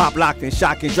rock you, pop locked and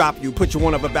shock and drop you. Put you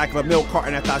on the back of a milk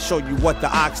carton after I show you what the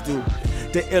ox do.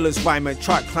 The illest rhymer,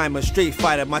 chart climber, street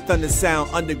fighter. My thunder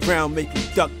sound underground make you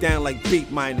duck down like beat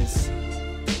miners.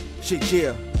 Shit,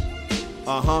 yeah.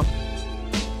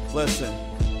 Listen.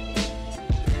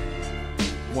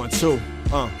 1, 2,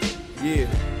 yeah.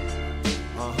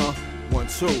 1,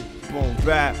 2, boom,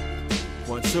 bap.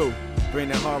 1, 2, bring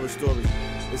that horror story.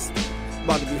 It's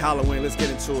about to be Halloween, let's get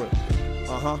into it.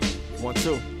 1,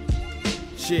 2,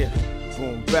 yeah.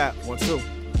 Boom, bap. 1, 2.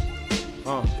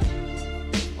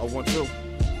 1, 2,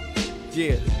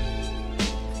 yeah.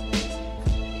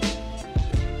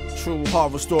 True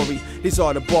horror story, these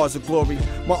are the bars of glory.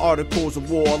 My articles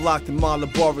of war are locked in my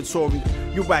laboratory.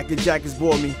 You whacker jackets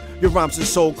bore me, your rhymes are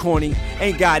so corny.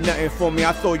 Ain't got nothing for me,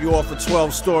 I throw you off for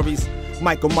 12 stories.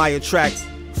 Michael Meyer tracks,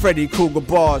 Freddy Krueger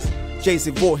bars,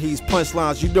 Jason Voorhees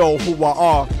punchlines. You know who I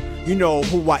are, you know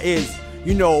who I is,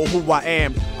 you know who I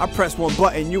am. I press one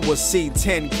button, you will see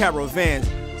 10 caravans.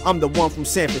 I'm the one from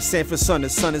Sanford son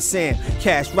of sand.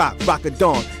 Cash Rock, rock a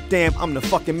dawn. Damn, I'm the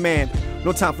fucking man.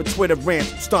 No time for Twitter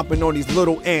rants, stomping on these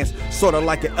little ants, sorta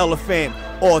like an elephant,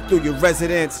 all through your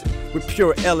residence, with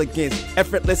pure elegance,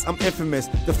 effortless, I'm infamous,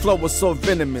 the flow was so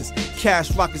venomous, Cash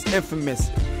Rock is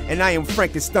infamous, and I am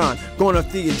Frankenstein, going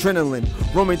off the adrenaline,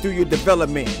 roaming through your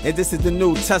development, and this is the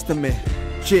New Testament,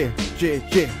 yeah,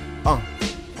 yeah,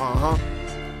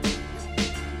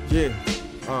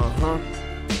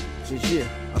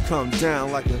 I come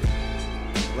down like a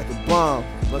bomb,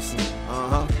 listen,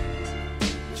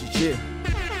 yeah.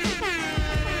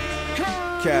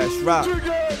 Cash Rock.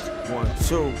 1,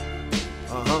 2.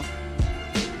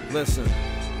 Listen.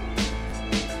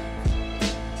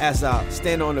 As I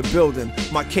stand on the building,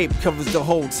 my cape covers the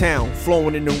whole town,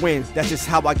 flowing in the wind. That's just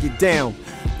how I get down.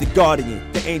 The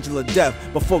guardian, the the angel of death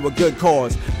before a good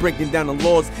cause, breaking down the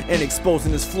laws and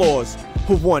exposing his flaws.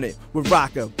 Who want it? With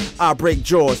Rocker, I break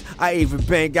jaws. I even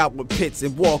bang out with pits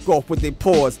and walk off with their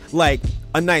paws like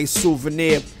a nice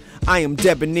souvenir. I am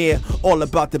debonair, all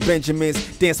about the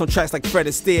Benjamins. Dance on tracks like Fred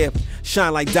Astaire,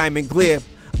 shine like diamond glare.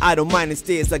 I don't mind the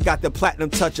stairs, I got the platinum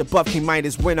touch above King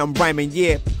Midas when I'm rhyming,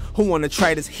 yeah. Who wanna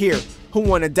try this here? Who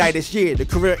wanna die this year? The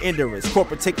career enders,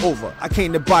 corporate takeover. I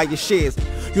came to buy your shares.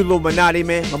 You Illuminati,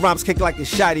 man. My rhymes kick like a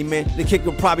shotty, man. The kick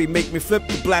will probably make me flip,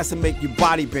 the blast and make your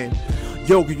body bend.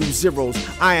 Yoga, you zeros.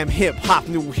 I am hip hop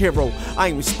new hero. I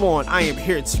am Spawn. I am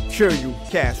here to cure you.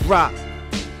 Cash rock.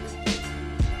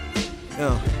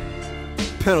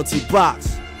 Penalty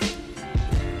box.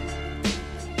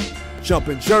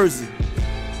 Jumping Jersey.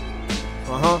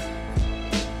 1,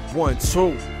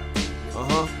 2.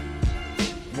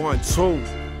 1, 2.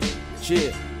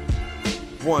 Yeah.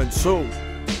 1, 2.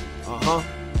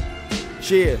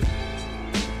 Yeah.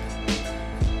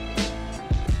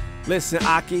 Listen,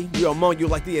 Aki, we among you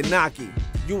like the Anaki.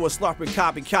 You a slurping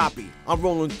copy. I'm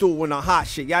rolling through in a hot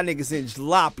shit. Y'all niggas in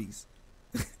jalopies.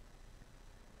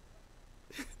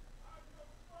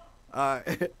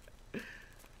 Alright.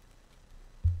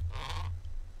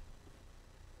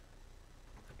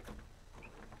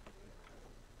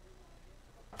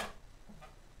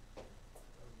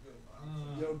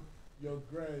 Yo,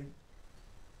 Greg.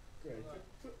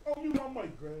 Oh, you my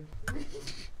mic, Greg.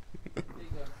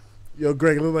 Yo,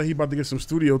 Greg, it look like he about to get some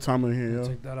studio time in here, yo.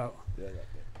 Check that out.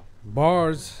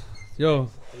 Bars. Yo,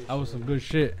 that was some good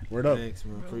shit. Word up. Thanks,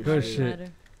 man. Good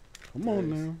shit. Come on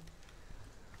now.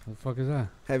 What the fuck is that?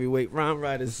 Heavyweight rhyme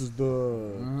riders. This is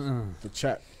the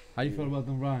chat. How you feel about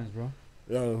them rhymes, bro?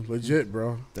 Yo, legit,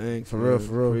 bro. Thanks, For man.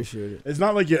 real. Appreciate it. It's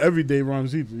not like your everyday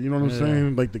rhymes either. You know what I'm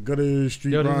saying? Like the gutter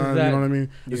street rhyme. You know what I mean?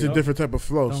 It's a different type of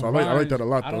flow. So I like that a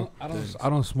lot, though. I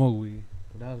don't smoke weed.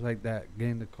 But that was like that. Get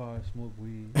in the car, smoke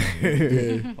weed.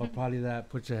 Yeah. Or probably that.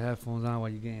 Put your headphones on while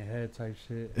you're getting head type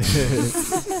shit.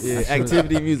 Yeah,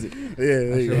 activity music.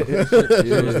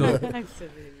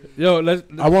 Yo, let's.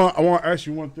 I want to ask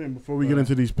you one thing before we get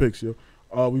into these picks, yo.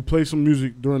 We played some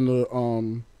music during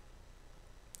the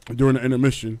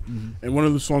intermission, and one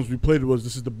of the songs we played was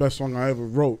 "This is the best song I ever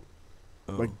wrote."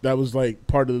 Like that was like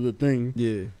part of the thing.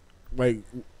 Yeah. Like,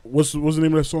 what's the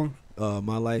name of that song?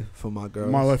 My Life for My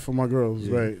Girls. My Life for My Girls.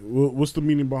 Yeah. Right. What's the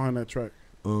meaning behind that track?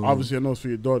 Obviously, I know it's for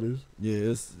your daughters.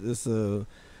 Yeah, it's a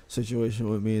situation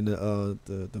with me and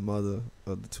the mother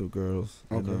of the two girls,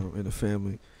 in a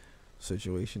family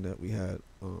situation that we had.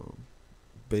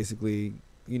 Basically,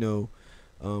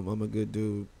 I'm a good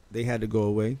dude. They had to go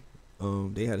away.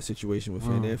 They had a situation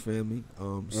within their family,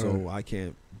 so I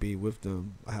can't be with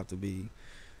them. I have to be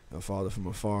a father from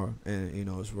afar, and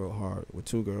it's real hard with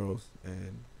two girls,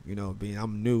 and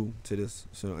I'm new to this,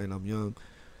 and I'm young,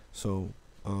 so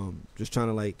just trying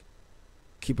to like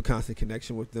keep a constant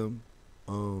connection with them,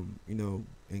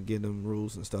 and give them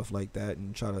rules and stuff like that,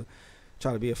 and try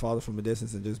to be a father from a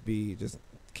distance, and just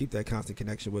keep that constant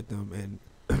connection with them,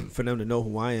 and for them to know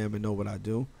who I am and know what I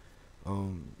do.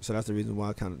 So that's the reason why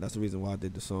I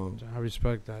did the song. I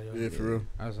respect that, yo. Yeah, for real.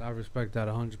 I respect that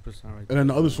 100% right there. And then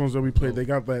the other songs that we played, they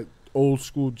got that old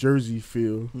school Jersey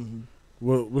feel.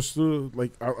 What's the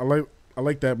like? I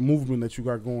like that movement that you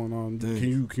got going on.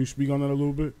 Can you speak on that a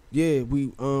little bit? Yeah,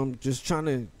 we just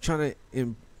trying to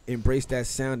embrace that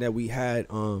sound that we had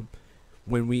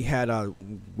when we had our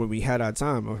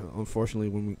time.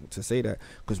 Unfortunately, to say that,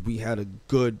 because we had a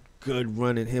good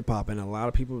run in hip hop, and a lot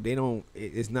of people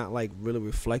it's not like really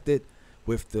reflected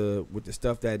with the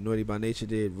stuff that Naughty by Nature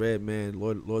did, Redman,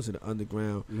 Lords of the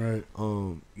Underground, right?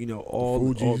 All the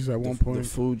Fugees at one point, the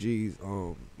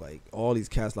Fugees, like all these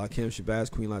cats like Kim Shabazz,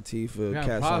 Queen Latifah, yeah,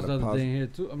 cats out of Paz here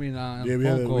too. I mean, yeah, we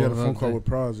had a phone call with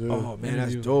Praz. Yeah. Oh man,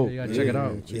 that's dope. Yeah, check it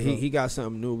out. Yeah, he got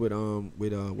something new with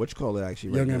what you call it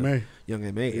actually? Young M.A. Young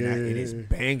M.A. and it is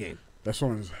banging. That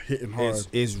song is hitting hard.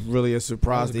 It's really a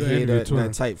surprise to hear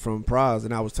that type from Praz.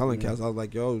 And I was telling Cass, I was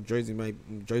like, yo,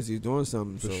 Jersey's doing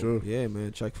something. For so sure. Yeah,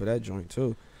 man, check for that joint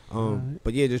too.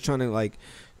 But yeah, just trying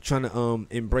to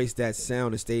embrace that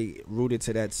sound and stay rooted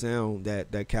to that sound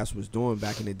that Cass was doing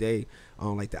back in the day.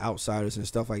 Like the Outsiders and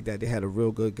stuff like that. They had a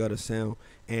real good gutter sound.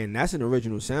 And that's an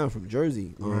original sound from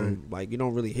Jersey. Right. Like you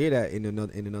don't really hear that in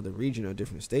another region or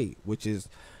different state, which is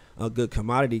a good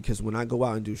commodity, because when I go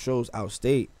out and do shows out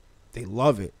state, they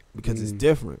love it because it's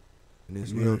different. And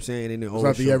it's, you know what I'm saying? And it's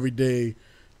not the everyday,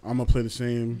 I'm going to play the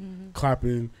same,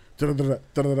 clapping, yeah,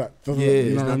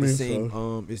 it's not the same.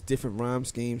 So. It's different rhyme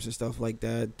schemes and stuff like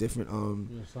that. Different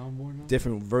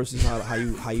different verses, how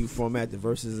you format the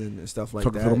verses and stuff like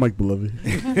that. Talking for the mic, beloved.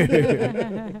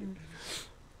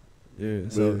 Yeah,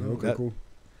 so okay, cool.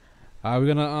 We're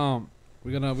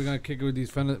gonna kick it with these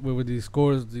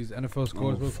scores, these NFL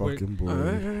scores real quick. Boy.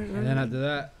 And then after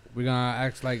that, we're gonna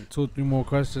ask like 2 or 3 more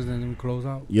questions and then we close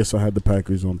out. Yes, I had the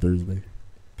Packers on Thursday.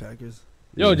 Packers.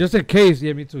 Yo, just in case,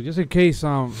 yeah, me too. Just in case,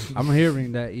 I'm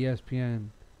hearing that ESPN,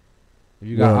 if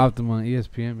you got Optima on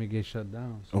ESPN, may get shut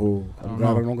down. So I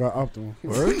don't got Optima.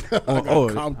 Word? they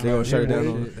gonna shut it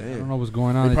down. I don't know what's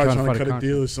going on. They probably trying trying to cut a contract.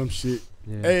 deal or some shit.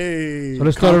 Yeah. Hey, so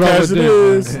let's start it off with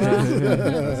this.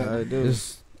 That's how it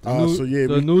is.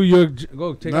 The New York.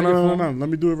 Go take out your phone. No. Let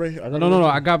me do it right here. No.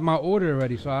 I got my order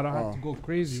already, so I don't have to go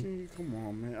crazy. See, come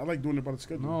on, man. I like doing it by the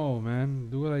schedule. No, man.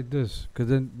 Do it like this, cause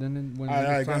then when. All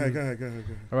right, go ahead.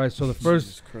 All right, so the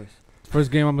first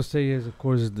game I'm gonna say is, of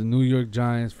course, is the New York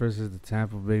Giants versus the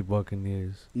Tampa Bay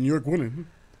Buccaneers. New York winning.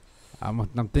 I'm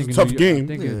thinking it's a tough game. I'm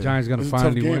thinking the Giants gonna it's finally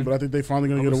a tough game, win. but I think they finally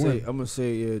gonna get a win. I'm gonna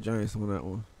say Giants on that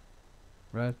one.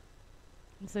 Right?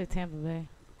 Let's say Tampa Bay.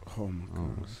 Oh my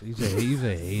God! He's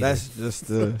a hater. That's just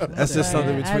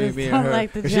something between me and her.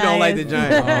 Like the she don't like the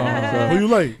Giants. Who you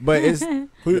like? But it's I'm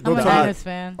a Niners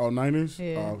fan. Oh, Niners.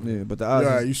 Yeah. Yeah, but the odds.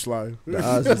 Yeah, you slide. The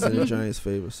odds is in the Giants'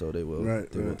 favor, so they will.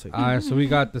 Right. They will take. All right, so we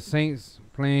got the Saints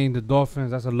playing the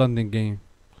Dolphins. That's a London game.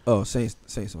 Oh, Saints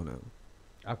on that one.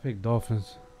 I picked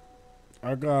Dolphins.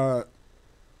 I got.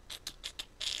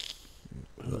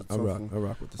 I rock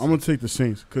with the Saints. I'm gonna take the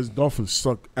Saints because Dolphins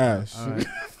suck ass. All right.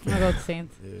 I'll go with the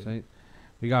Saints. Yeah. Saints.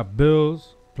 We got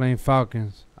Bills playing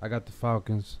Falcons. I got the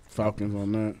Falcons. Falcons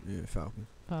on that. Yeah, Falcons.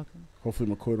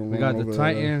 Hopefully McCoy don't We run got over the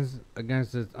Titans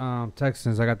against the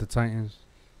Texans. I got the Titans.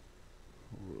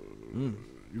 You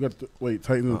got Titans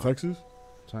and Texas.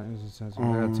 Titans and Texans.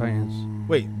 I got Titans.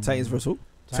 Wait, Titans versus who?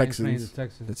 Texans. The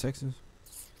Texans. The Texans.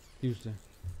 Houston.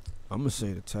 I'm gonna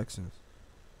say the Texans.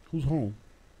 Who's home?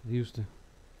 Houston.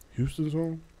 Houston's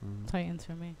home. Titans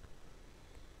for me.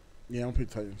 Yeah, I'm pick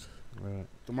Titans. Right.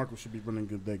 DeMarco should be running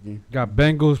good that game. Got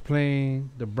Bengals playing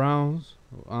the Browns.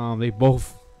 They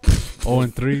both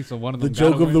 0-3, so one of them. The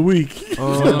joke of the week.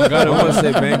 I'm gonna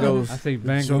say Bengals. I say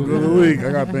Bengals. Joke of the week.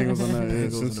 I got Bengals on that.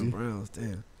 Bengals and the Browns.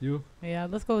 Damn. You? Yeah,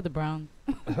 let's go with the Browns.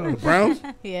 Browns?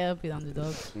 Yeah, I'll be the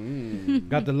underdogs.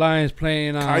 Got the Lions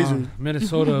playing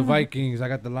Minnesota Vikings. I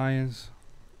got the Lions.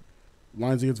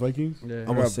 Lions against Vikings? Yeah.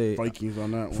 I'm gonna say Vikings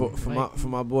on that one. For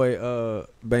my boy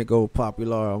Banco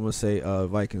Popular, I'm gonna say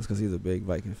Vikings because he's a big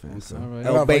Viking fan. So right.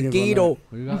 El Banquito.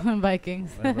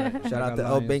 Vikings. Right. Shout out to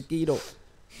El Banquito.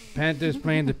 Panthers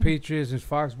playing the Patriots in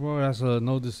Foxborough. That's a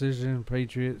no decision.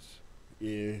 Patriots.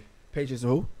 Yeah. Patriots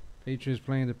who? Patriots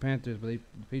playing the Panthers, but the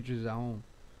Patriots at home.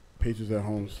 Patriots at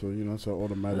home, so it's an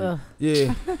automatic.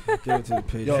 Yeah. Give it to the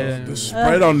Patriots. Yo, the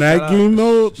spread on that game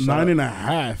though,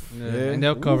 9.5. Yeah. And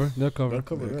they'll cover. They'll cover.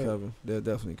 They'll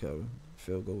definitely cover.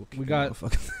 Field goal. We got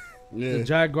the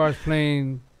Jaguars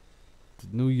playing the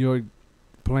New York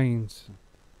Plains.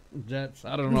 Jets.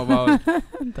 I don't know about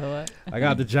it. I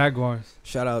got the Jaguars.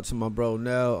 Shout out to my bro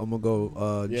Nell. I'm gonna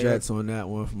go Jets on that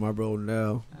one for my bro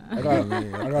Nell. I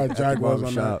got Jaguars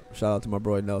on that. Shout out to my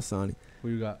bro Nell Sonny. Who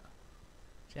you got?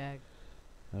 Jag.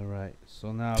 All right.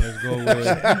 So now let's go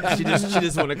with. she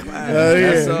just want to clap.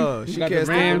 That's all. She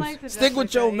can't stick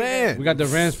with your man. We got the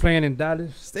Rams playing in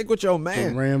Dallas. Stick with your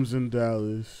man. The Rams in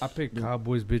Dallas. I picked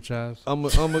Cowboys, bitch ass. I'm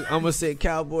gonna say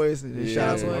Cowboys and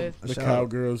shout out the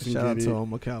Cowgirls. Shout out to all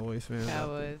my Cowboys fans.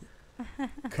 Cowboys.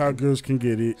 Cowgirls can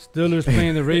get it. Steelers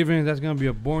playing the Ravens. That's gonna be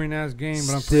a boring ass game,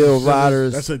 but I'm still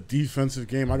Riders. That's a defensive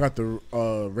game. I got the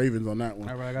Ravens on that one.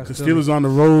 All right, I got the Steelers on the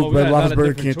road. Ben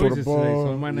Roethlisberger can't throw the ball. Today,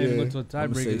 so we might not even go to a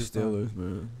I'm gonna say tiebreaker. Steelers,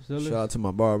 man. Steelers? Shout out to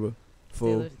my barber.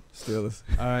 Full Steelers.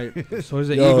 All right. So is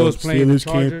the Eagles playing the Steelers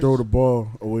Chargers? can't throw the ball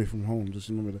away from home. Just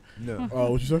remember that. No.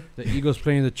 What you say? The Eagles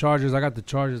playing the Chargers. I got the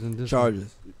Chargers in this.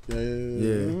 Chargers. Yeah.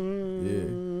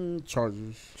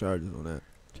 Chargers on that.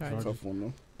 Chargers. Tough one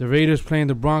though. The Raiders playing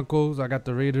the Broncos. I got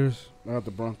the Raiders. I got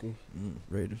the Broncos.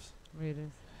 Raiders.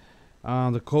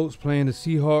 The Colts playing the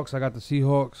Seahawks. I got the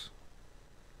Seahawks.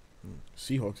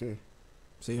 Seahawks, yeah.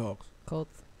 Seahawks.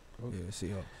 Colts. Yeah,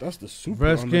 Seahawks. That's the super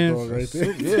Redskins. underdog right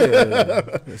there. Yeah.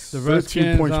 The Redskins.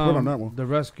 13-point spread on that one. The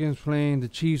Redskins playing the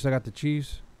Chiefs. I got the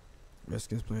Chiefs.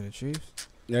 Redskins playing the Chiefs.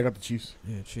 Yeah, I got the Chiefs.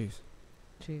 Yeah, Chiefs.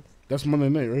 That's Monday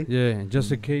night, right? Yeah, and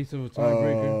just in case of a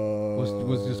tiebreaker,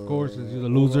 what's your score? Since you're the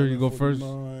loser, you go first.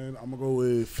 I'm gonna go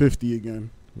with 50 again.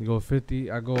 You go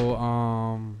 50. I go.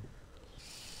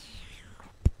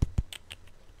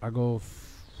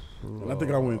 I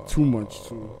think I went too much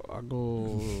too. I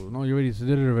go. No, you already did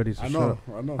it already. So I know.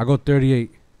 I go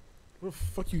 38. Where the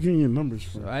fuck you getting your numbers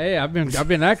from? Hey, I've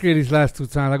been accurate these last 2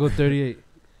 times. I go 38.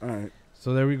 All right.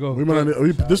 So there we go.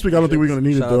 This week I don't think we're gonna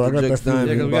need it though. I got that feeling.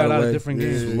 Yeah, 'cause we got a lot of different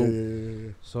games.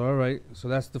 Yeah. So all right. So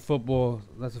that's the football.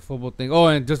 That's the football thing. Oh,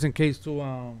 and just in case too,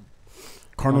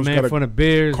 Cardinals my man got from the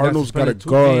Bears. Cardinals got a suspended 2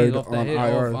 guard games off that on hit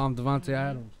IR. Off, Devontae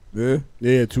Adams. Yeah.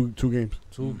 Yeah, two games.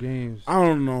 2 games. I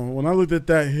don't know. When I looked at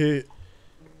that hit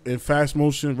in fast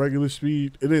motion, regular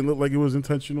speed, it didn't look like it was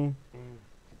intentional.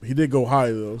 He did go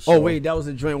high though. So. Oh wait, that was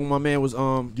a joint when my man was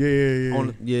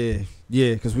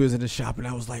Yeah. because we was in the shop and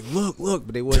I was like, look,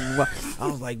 but they wasn't. I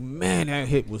was like, man, that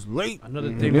hit was late. Another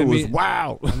and thing it that was me-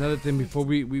 wow. Another thing before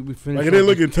we finish. Like it didn't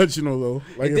look intentional though.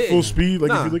 Like It at full didn't. speed. Like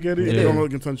Nah, if you look at it, it it don't didn't.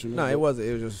 look intentional. No, it wasn't.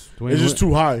 It was just. It's just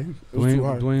too high. It was too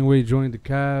high. Dwayne Wade joined the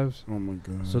Cavs. Oh my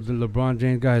god. So the LeBron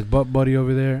James guy, his butt buddy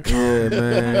over there. Yeah,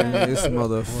 man, this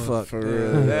motherfucker. For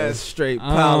real. That's straight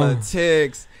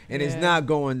politics. And it's Yeah. not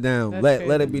going down. That's Let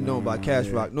crazy. it be known by Cash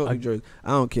Rock, North New Jersey. I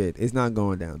don't care. It's not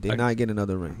going down. They're not getting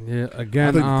another ring. Yeah, I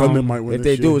again. think Thunder might win If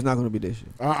this they do, year. it's not going to be this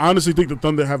year. I honestly think the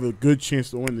Thunder have a good chance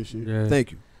to win this year. Yeah.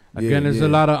 Thank you. Again, there's a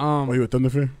lot of Oh, you a Thunder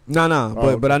fan? Nah,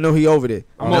 Oh, but I know he over there.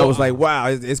 I'm And I a- was like, wow,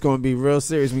 it's going to be real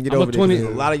serious when we get I'm a over there. 20 'Cause a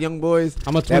lot of young boys.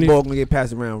 I'm a That 20. ball going to get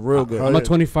passed around real good. I'm a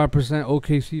 25%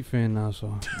 OKC fan now,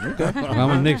 so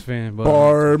I'm a Knicks fan, but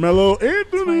Carmelo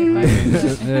Anthony.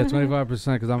 yeah,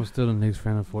 25% because I'm still a Knicks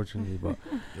fan, unfortunately. But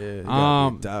Yeah, you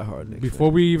gotta be a diehard Knicks before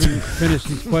fan. we even finish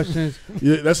these questions,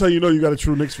 Yeah, that's how you know you got a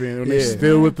true Knicks fan. When they Yeah.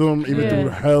 still with them, even Yeah. through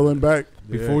hell and back.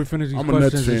 before we finish these I'm a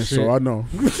Nets questions, fan, and shit, so I know.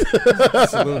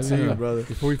 Salute to you, Yeah. brother.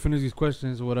 Before we finish these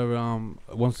questions or whatever,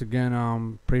 once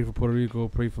again, pray for Puerto Rico,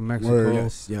 pray for Mexico,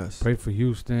 Word. Yes. pray for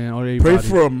Houston, all everybody. Pray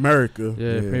for America.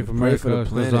 yeah, Yeah, pray for pray for the America.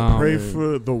 'cause, planet. Pray man.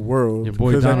 for the world. Your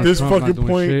boy Because at Donald this Trump not fucking doing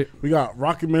point, shit. we got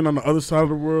Rocket Man on the other side of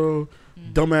the world.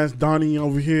 Dumbass Donnie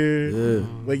over here. Yeah.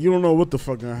 Like, you don't know what the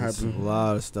fuck gonna It's happen. a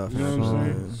lot of stuff. You know what So, I'm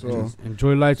man. saying? So,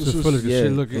 enjoy life to This the is- fullest. This Yeah,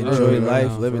 shit looking enjoy good right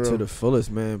life, now. live it For to real. the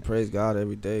fullest, man. Praise God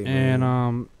every day, And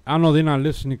man. I know they're not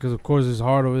listening because of course it's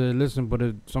hard over there to listen. But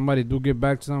if somebody do get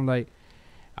back to them, like,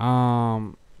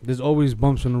 there's always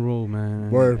bumps in the road, man.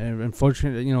 And, Word. and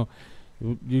unfortunately,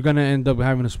 you're gonna end up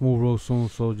having a smooth road soon.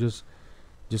 So just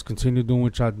continue doing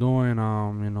what y'all doing.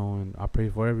 And I pray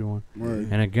for everyone. Word.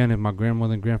 And again, if my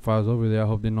grandmother and grandfather's over there, I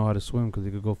hope they know how to swim because they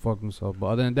could go fuck themselves. But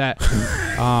other than that,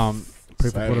 pray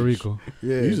for Puerto Savage. Rico.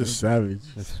 Yeah, He's a savage.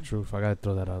 That's the truth. I gotta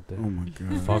throw that out there. Oh my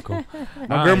god. Fuck them.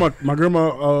 My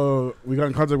grandma. We got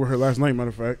in contact with her last night. Matter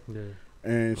of fact, Yeah.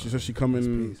 and she said she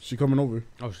coming over.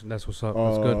 Oh, that's what's up.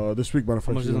 That's good. This week. Matter of How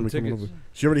fact, much she's is gonna them be coming tickets? over.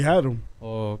 She already had them.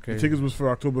 Oh, okay. The tickets was for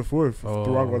October 4th Oh,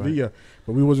 through Aguadilla,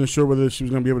 but we wasn't sure whether she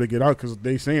was gonna be able to get out because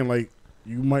they saying like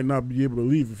you might not be able to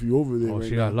leave if you over there. Oh, right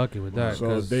she now. got lucky with that. So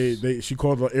 'cause- she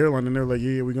called the airline and they're like,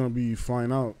 yeah, we're gonna be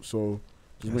flying out. So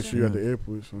just make That's sure you're at good. the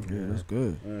airport. So yeah, that's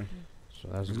good. yeah. So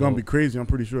that's It's gonna dope. be crazy. I'm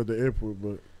pretty sure at the airport,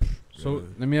 but So Yeah.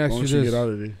 let me as ask long you as she get this: out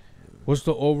of there. what's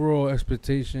the overall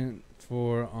expectation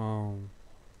for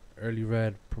Earlii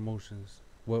Red Promotions?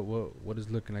 What is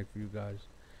looking like for you guys?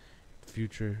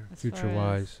 Future As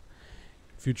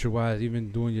future wise,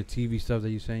 even doing your TV stuff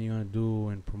that you're saying you're gonna do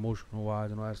and promotional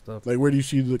wise and all that stuff. Like, where do you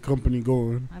see the company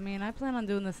going? I mean, I plan on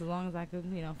doing this as long as I could,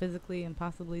 physically and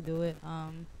possibly do it.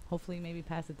 Hopefully, maybe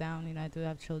pass it down. I do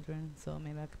have children, so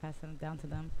maybe I could pass it down to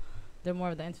them. They're more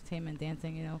of the entertainment,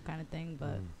 dancing, kind of thing.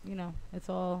 But it's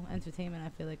all entertainment. I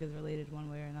feel like is related one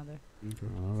way or another. All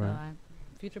So, right.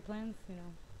 future plans,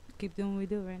 keep doing what we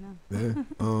do right now.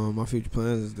 Yeah. My future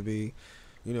plans is to be,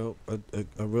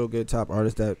 a real good top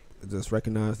artist that's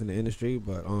recognized in the industry,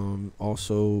 but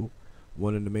also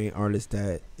one of the main artists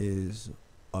that is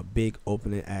a big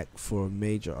opening act for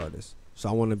major artists. So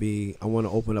I want to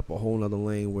open up a whole nother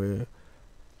lane where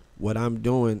what I'm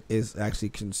doing is actually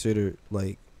considered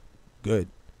like good.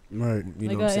 Right. You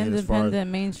Like know what I'm an saying? As far as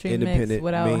independent mainstream mix independent,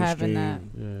 without having that.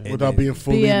 mainstream, Yeah. Without being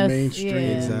fully BS, mainstream. yeah.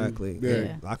 Exactly.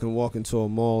 Yeah. I can walk into a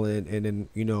mall and then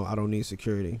I don't need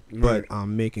security, Right. but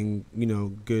I'm making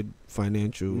good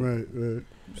financial. Right. Right.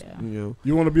 Yeah.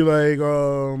 You want to be like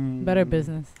Better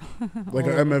business. like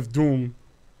an All over. MF Doom,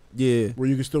 Yeah. where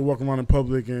you can still walk around in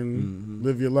public and Mhm.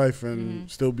 live your life and Mhm.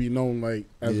 still be known like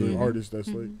as an Yeah. artist. That's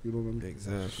like Mhm. you know what I mean.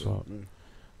 Exactly. So, Yeah.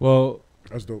 well,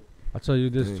 That's dope. I'll tell you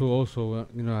this Yeah. too. Also,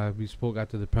 we spoke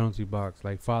after the penalty box,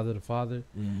 like father to father.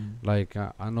 Mhm. Like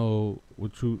I know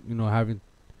what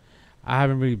I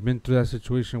haven't really been through that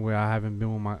situation where I haven't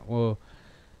been with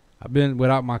I've been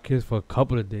without my kids for a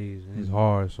couple of days and it's Mhm.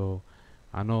 hard. So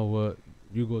I know what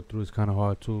you go through is kind of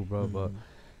hard too, bro. But Mhm.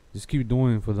 just keep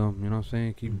doing it for them. You know what I'm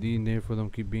saying? Keep Mhm. being there for them.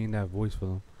 Keep being that voice for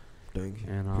them. Thank you.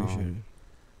 And Appreciate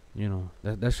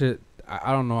it. that shit.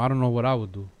 I don't know. I don't know what I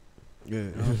would do. Yeah. You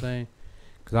know what I'm saying?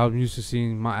 Because I was used to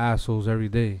seeing my assholes every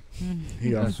day.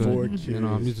 He got That's what- 4 kids.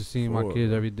 I'm used to seeing my Four.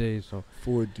 kids every day. So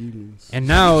 4 demons. and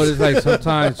now it's like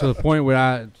sometimes to the point where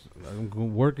I'm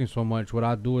working so much. What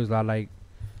I do is I like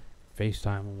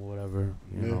FaceTime or whatever,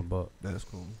 you Yeah. know. But That's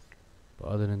cool.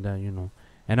 other than that,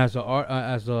 And as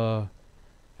an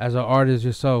artist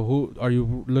yourself, who are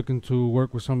you looking to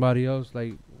work with somebody else,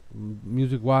 like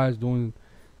music wise, doing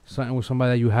something with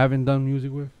somebody that you haven't done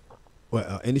music with?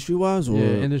 What, industry wise or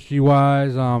industry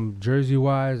wise, jersey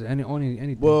wise,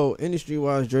 anything. Well, industry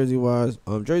wise, jersey wise,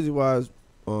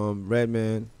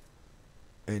 Redman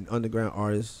and underground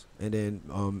artists, and then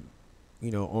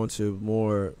onto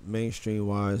more mainstream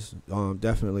wise,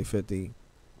 definitely 50,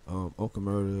 Uncle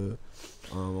Murder.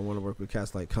 I want to work with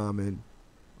cats like Common,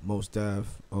 Most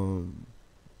Def, real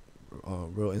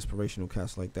inspirational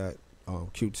cats like that.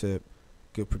 Q-Tip,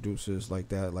 good producers like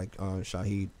that, like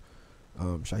Shaheed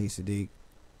Sadiq,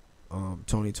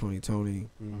 Tony.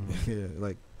 Yeah,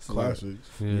 like classics.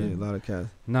 Yeah, a lot of cats.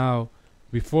 Now,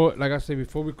 before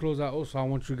we close out, also I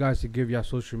want you guys to give your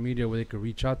social media where they can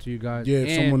reach out to you guys. Yeah,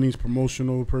 if someone needs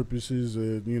promotional purposes,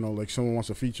 like someone wants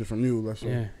a feature from you, that's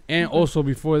all. And also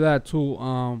before that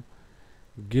too,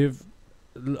 give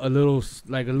a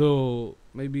little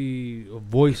maybe a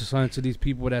voice or something to these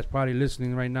people that's probably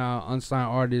listening right now, unsigned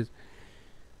artists,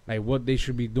 like what they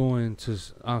should be doing to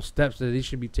steps that they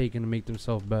should be taking to make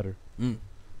themselves better.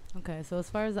 Okay, so as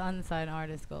far as the unsigned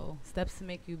artists go, steps to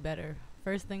make you better.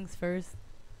 First things first,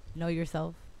 know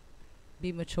yourself.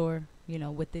 Be mature,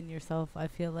 within yourself. I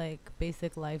feel like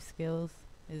basic life skills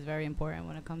is very important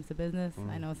when it comes to business.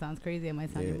 I know it sounds crazy. It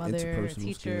might sound your mother, a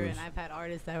teacher, skills. And I've had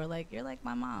artists that were like, you're like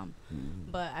my mom.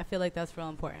 But I feel like that's real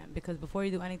important because before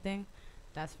you do anything,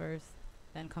 that's first.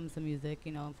 Then comes the music,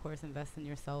 of course, invest in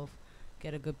yourself.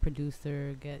 Get a good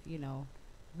producer, get,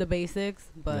 the basics.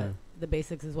 But the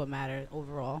basics is what matters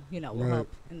overall, will help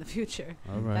in the future.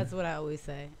 Right. That's what I always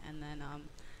say. And then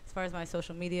as far as my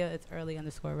social media, it's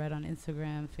Earlii_Red on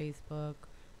Instagram, Facebook,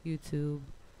 YouTube.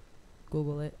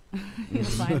 Google it. You'll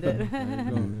find it.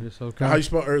 How you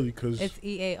spell Earlii? Cause it's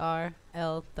EARLII_Red.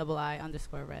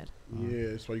 Yeah,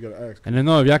 that's why you gotta ask. And then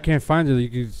if y'all can't find it, you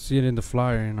can see it in the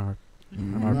flyer in our.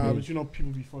 Nah, but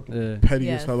people be fucking petty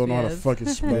as hell. Don't know how to fucking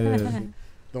spell.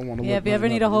 Don't want to. Yeah, if you ever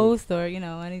need a host or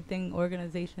anything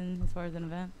organization as far as an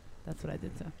event, that's what I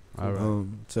did too. All right.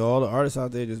 To all the artists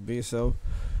out there, just be yourself.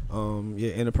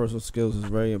 Interpersonal skills is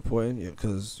very important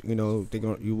because you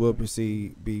will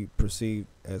be perceived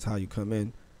as how you come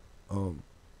in.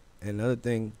 Another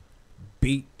thing,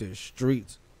 beat the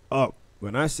streets up.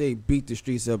 When I say beat the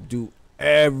streets up, do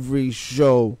every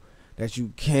show that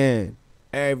you can,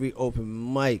 every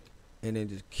open mic, and then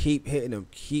just keep hitting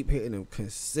them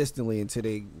consistently until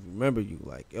they remember you.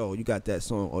 Like, yo, you got that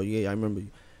song. Oh yeah, I remember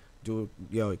you.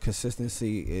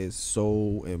 Consistency is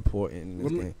so important in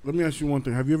this game. Let me ask you one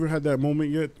thing. Have you ever had that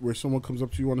moment yet where someone comes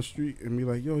up to you on the street and be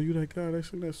like, yo, you that guy that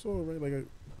sing that song, right? Like,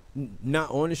 not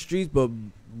on the streets, but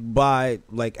by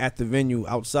at the venue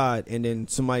outside, and then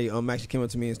somebody actually came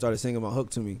up to me and started singing my hook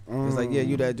to me. It's like, yeah,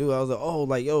 you that dude. I was like,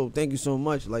 oh, yo, thank you so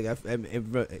much. Like, I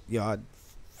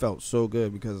felt so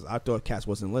good because I thought cats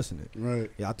wasn't listening.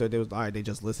 Right. Yeah, I thought they was they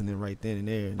just listening right then and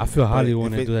there. I feel highly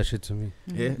when they do that shit to me.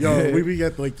 Yeah. Yo, we be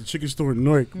at the chicken store in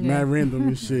Newark, mad random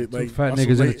and shit. Like fat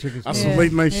niggas in the chicken store. Some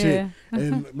late night shit.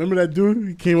 And remember that dude?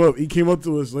 He came up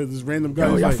to us like this random guy.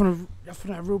 Yo, y'all from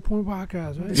that Real Point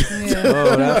podcast, right?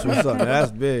 Oh, that's what's up.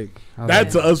 That's big. That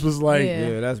to us was like,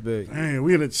 yeah, that's big. Man,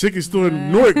 we in a chicken store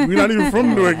in Newark. We're not even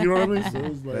from Newark. You know what I mean? So it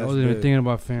was I wasn't even thinking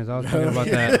about fans. I was thinking about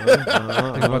that.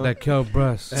 Thinking about that Kel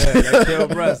breast. That Kel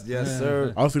breast, yes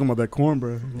sir. I was thinking about that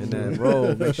cornbread and that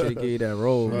roll. Make sure you get you that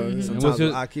roll. Sometimes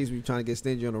our kids be trying to get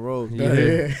stingy on the road.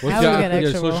 Yeah.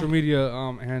 What's your social media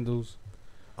handles?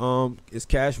 It's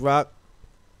Cash Rock,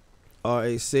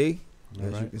 RAC.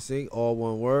 As you can see, all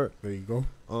one word. There you go.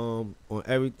 On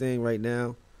everything right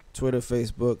now, Twitter,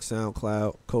 Facebook,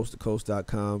 SoundCloud,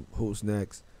 coasttocoast.com, Who's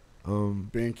Next,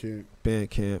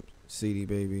 Bandcamp, CD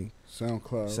Baby,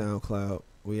 SoundCloud.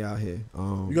 We out here.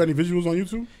 You got any visuals on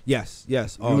YouTube? Yes.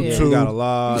 Oh, yeah. We got a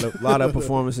lot of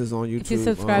performances on YouTube. If you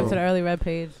subscribe to the Earlii Red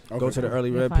page, go to the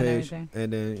Earlii Red page,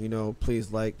 and then please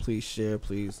please share,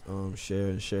 share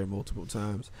and share multiple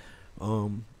times.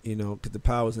 Because the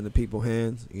power's in the people's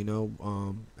hands.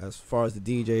 As far as the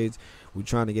DJs, we're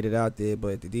trying to get it out there, but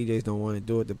if the DJs don't want to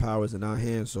do it, the power's in our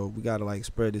hands. So we gotta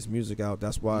spread this music out.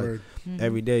 That's why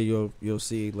every day you'll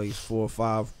see at least 4 or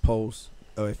 5 posts.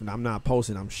 Or if I'm not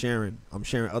posting, I'm sharing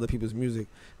other people's music.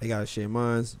 They gotta share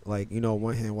mines.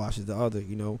 One hand washes the other.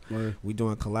 We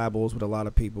doing collabos with a lot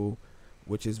of people,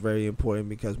 which is very important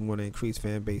because we want to increase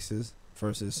fan bases.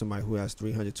 Versus somebody who has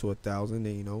 300 to 1,000,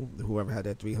 and whoever had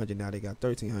that 300 now they got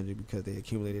 1,300 because they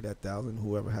accumulated that 1,000.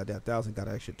 Whoever had that 1,000 got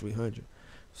an extra 300.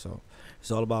 So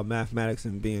it's all about mathematics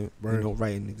and being right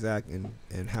and exact and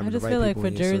having the right people. I just feel like for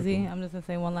in your Jersey, circle. I'm just gonna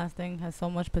say one last thing, has so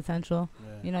much potential.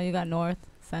 Yeah. You got North,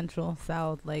 Central,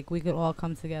 South. Like we could all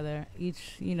come together.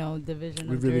 Each, division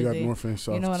We of really Jersey. got North and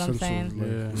South. You know what I'm Central,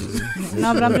 saying?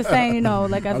 No, but I'm just saying,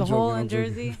 like as I'm a whole joking, in I'm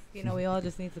joking. Jersey, we all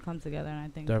just need to come together, and I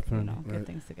think Definitely. get Right.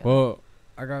 things together. Well,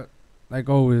 I got, like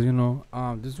always,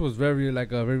 this was very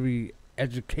like a very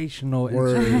educational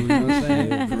Word. interview. You know what I'm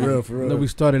saying? For real, for I real. know we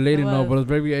started late It enough, was. but it's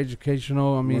very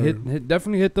educational. I mean, Word.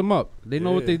 definitely hit them up. They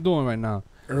know what Yeah. they're doing right now.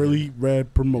 Earlii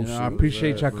Red promotion. I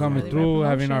appreciate y'all coming Earlii Red through,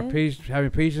 having our promotion. having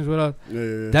patience with us.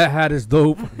 Yeah. That hat is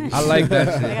dope. I like that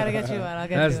I shit. gotta get you out. I'll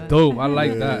get That's you out. dope. I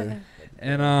like Yeah. that.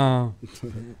 And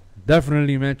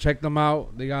definitely, man, check them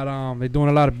out. They got they're doing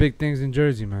a lot of big things in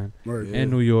Jersey, man, Word. Yeah.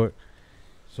 and New York.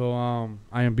 So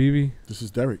I am BB. This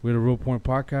is Derek. We're the Real Point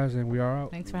Podcast, and we are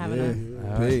out. Thanks for having Yeah. us.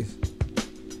 All right. Peace.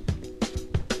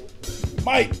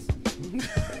 Mike.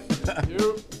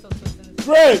 Still twisting this-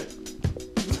 Greg.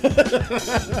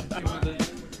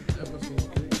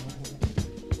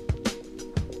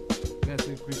 That's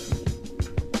it,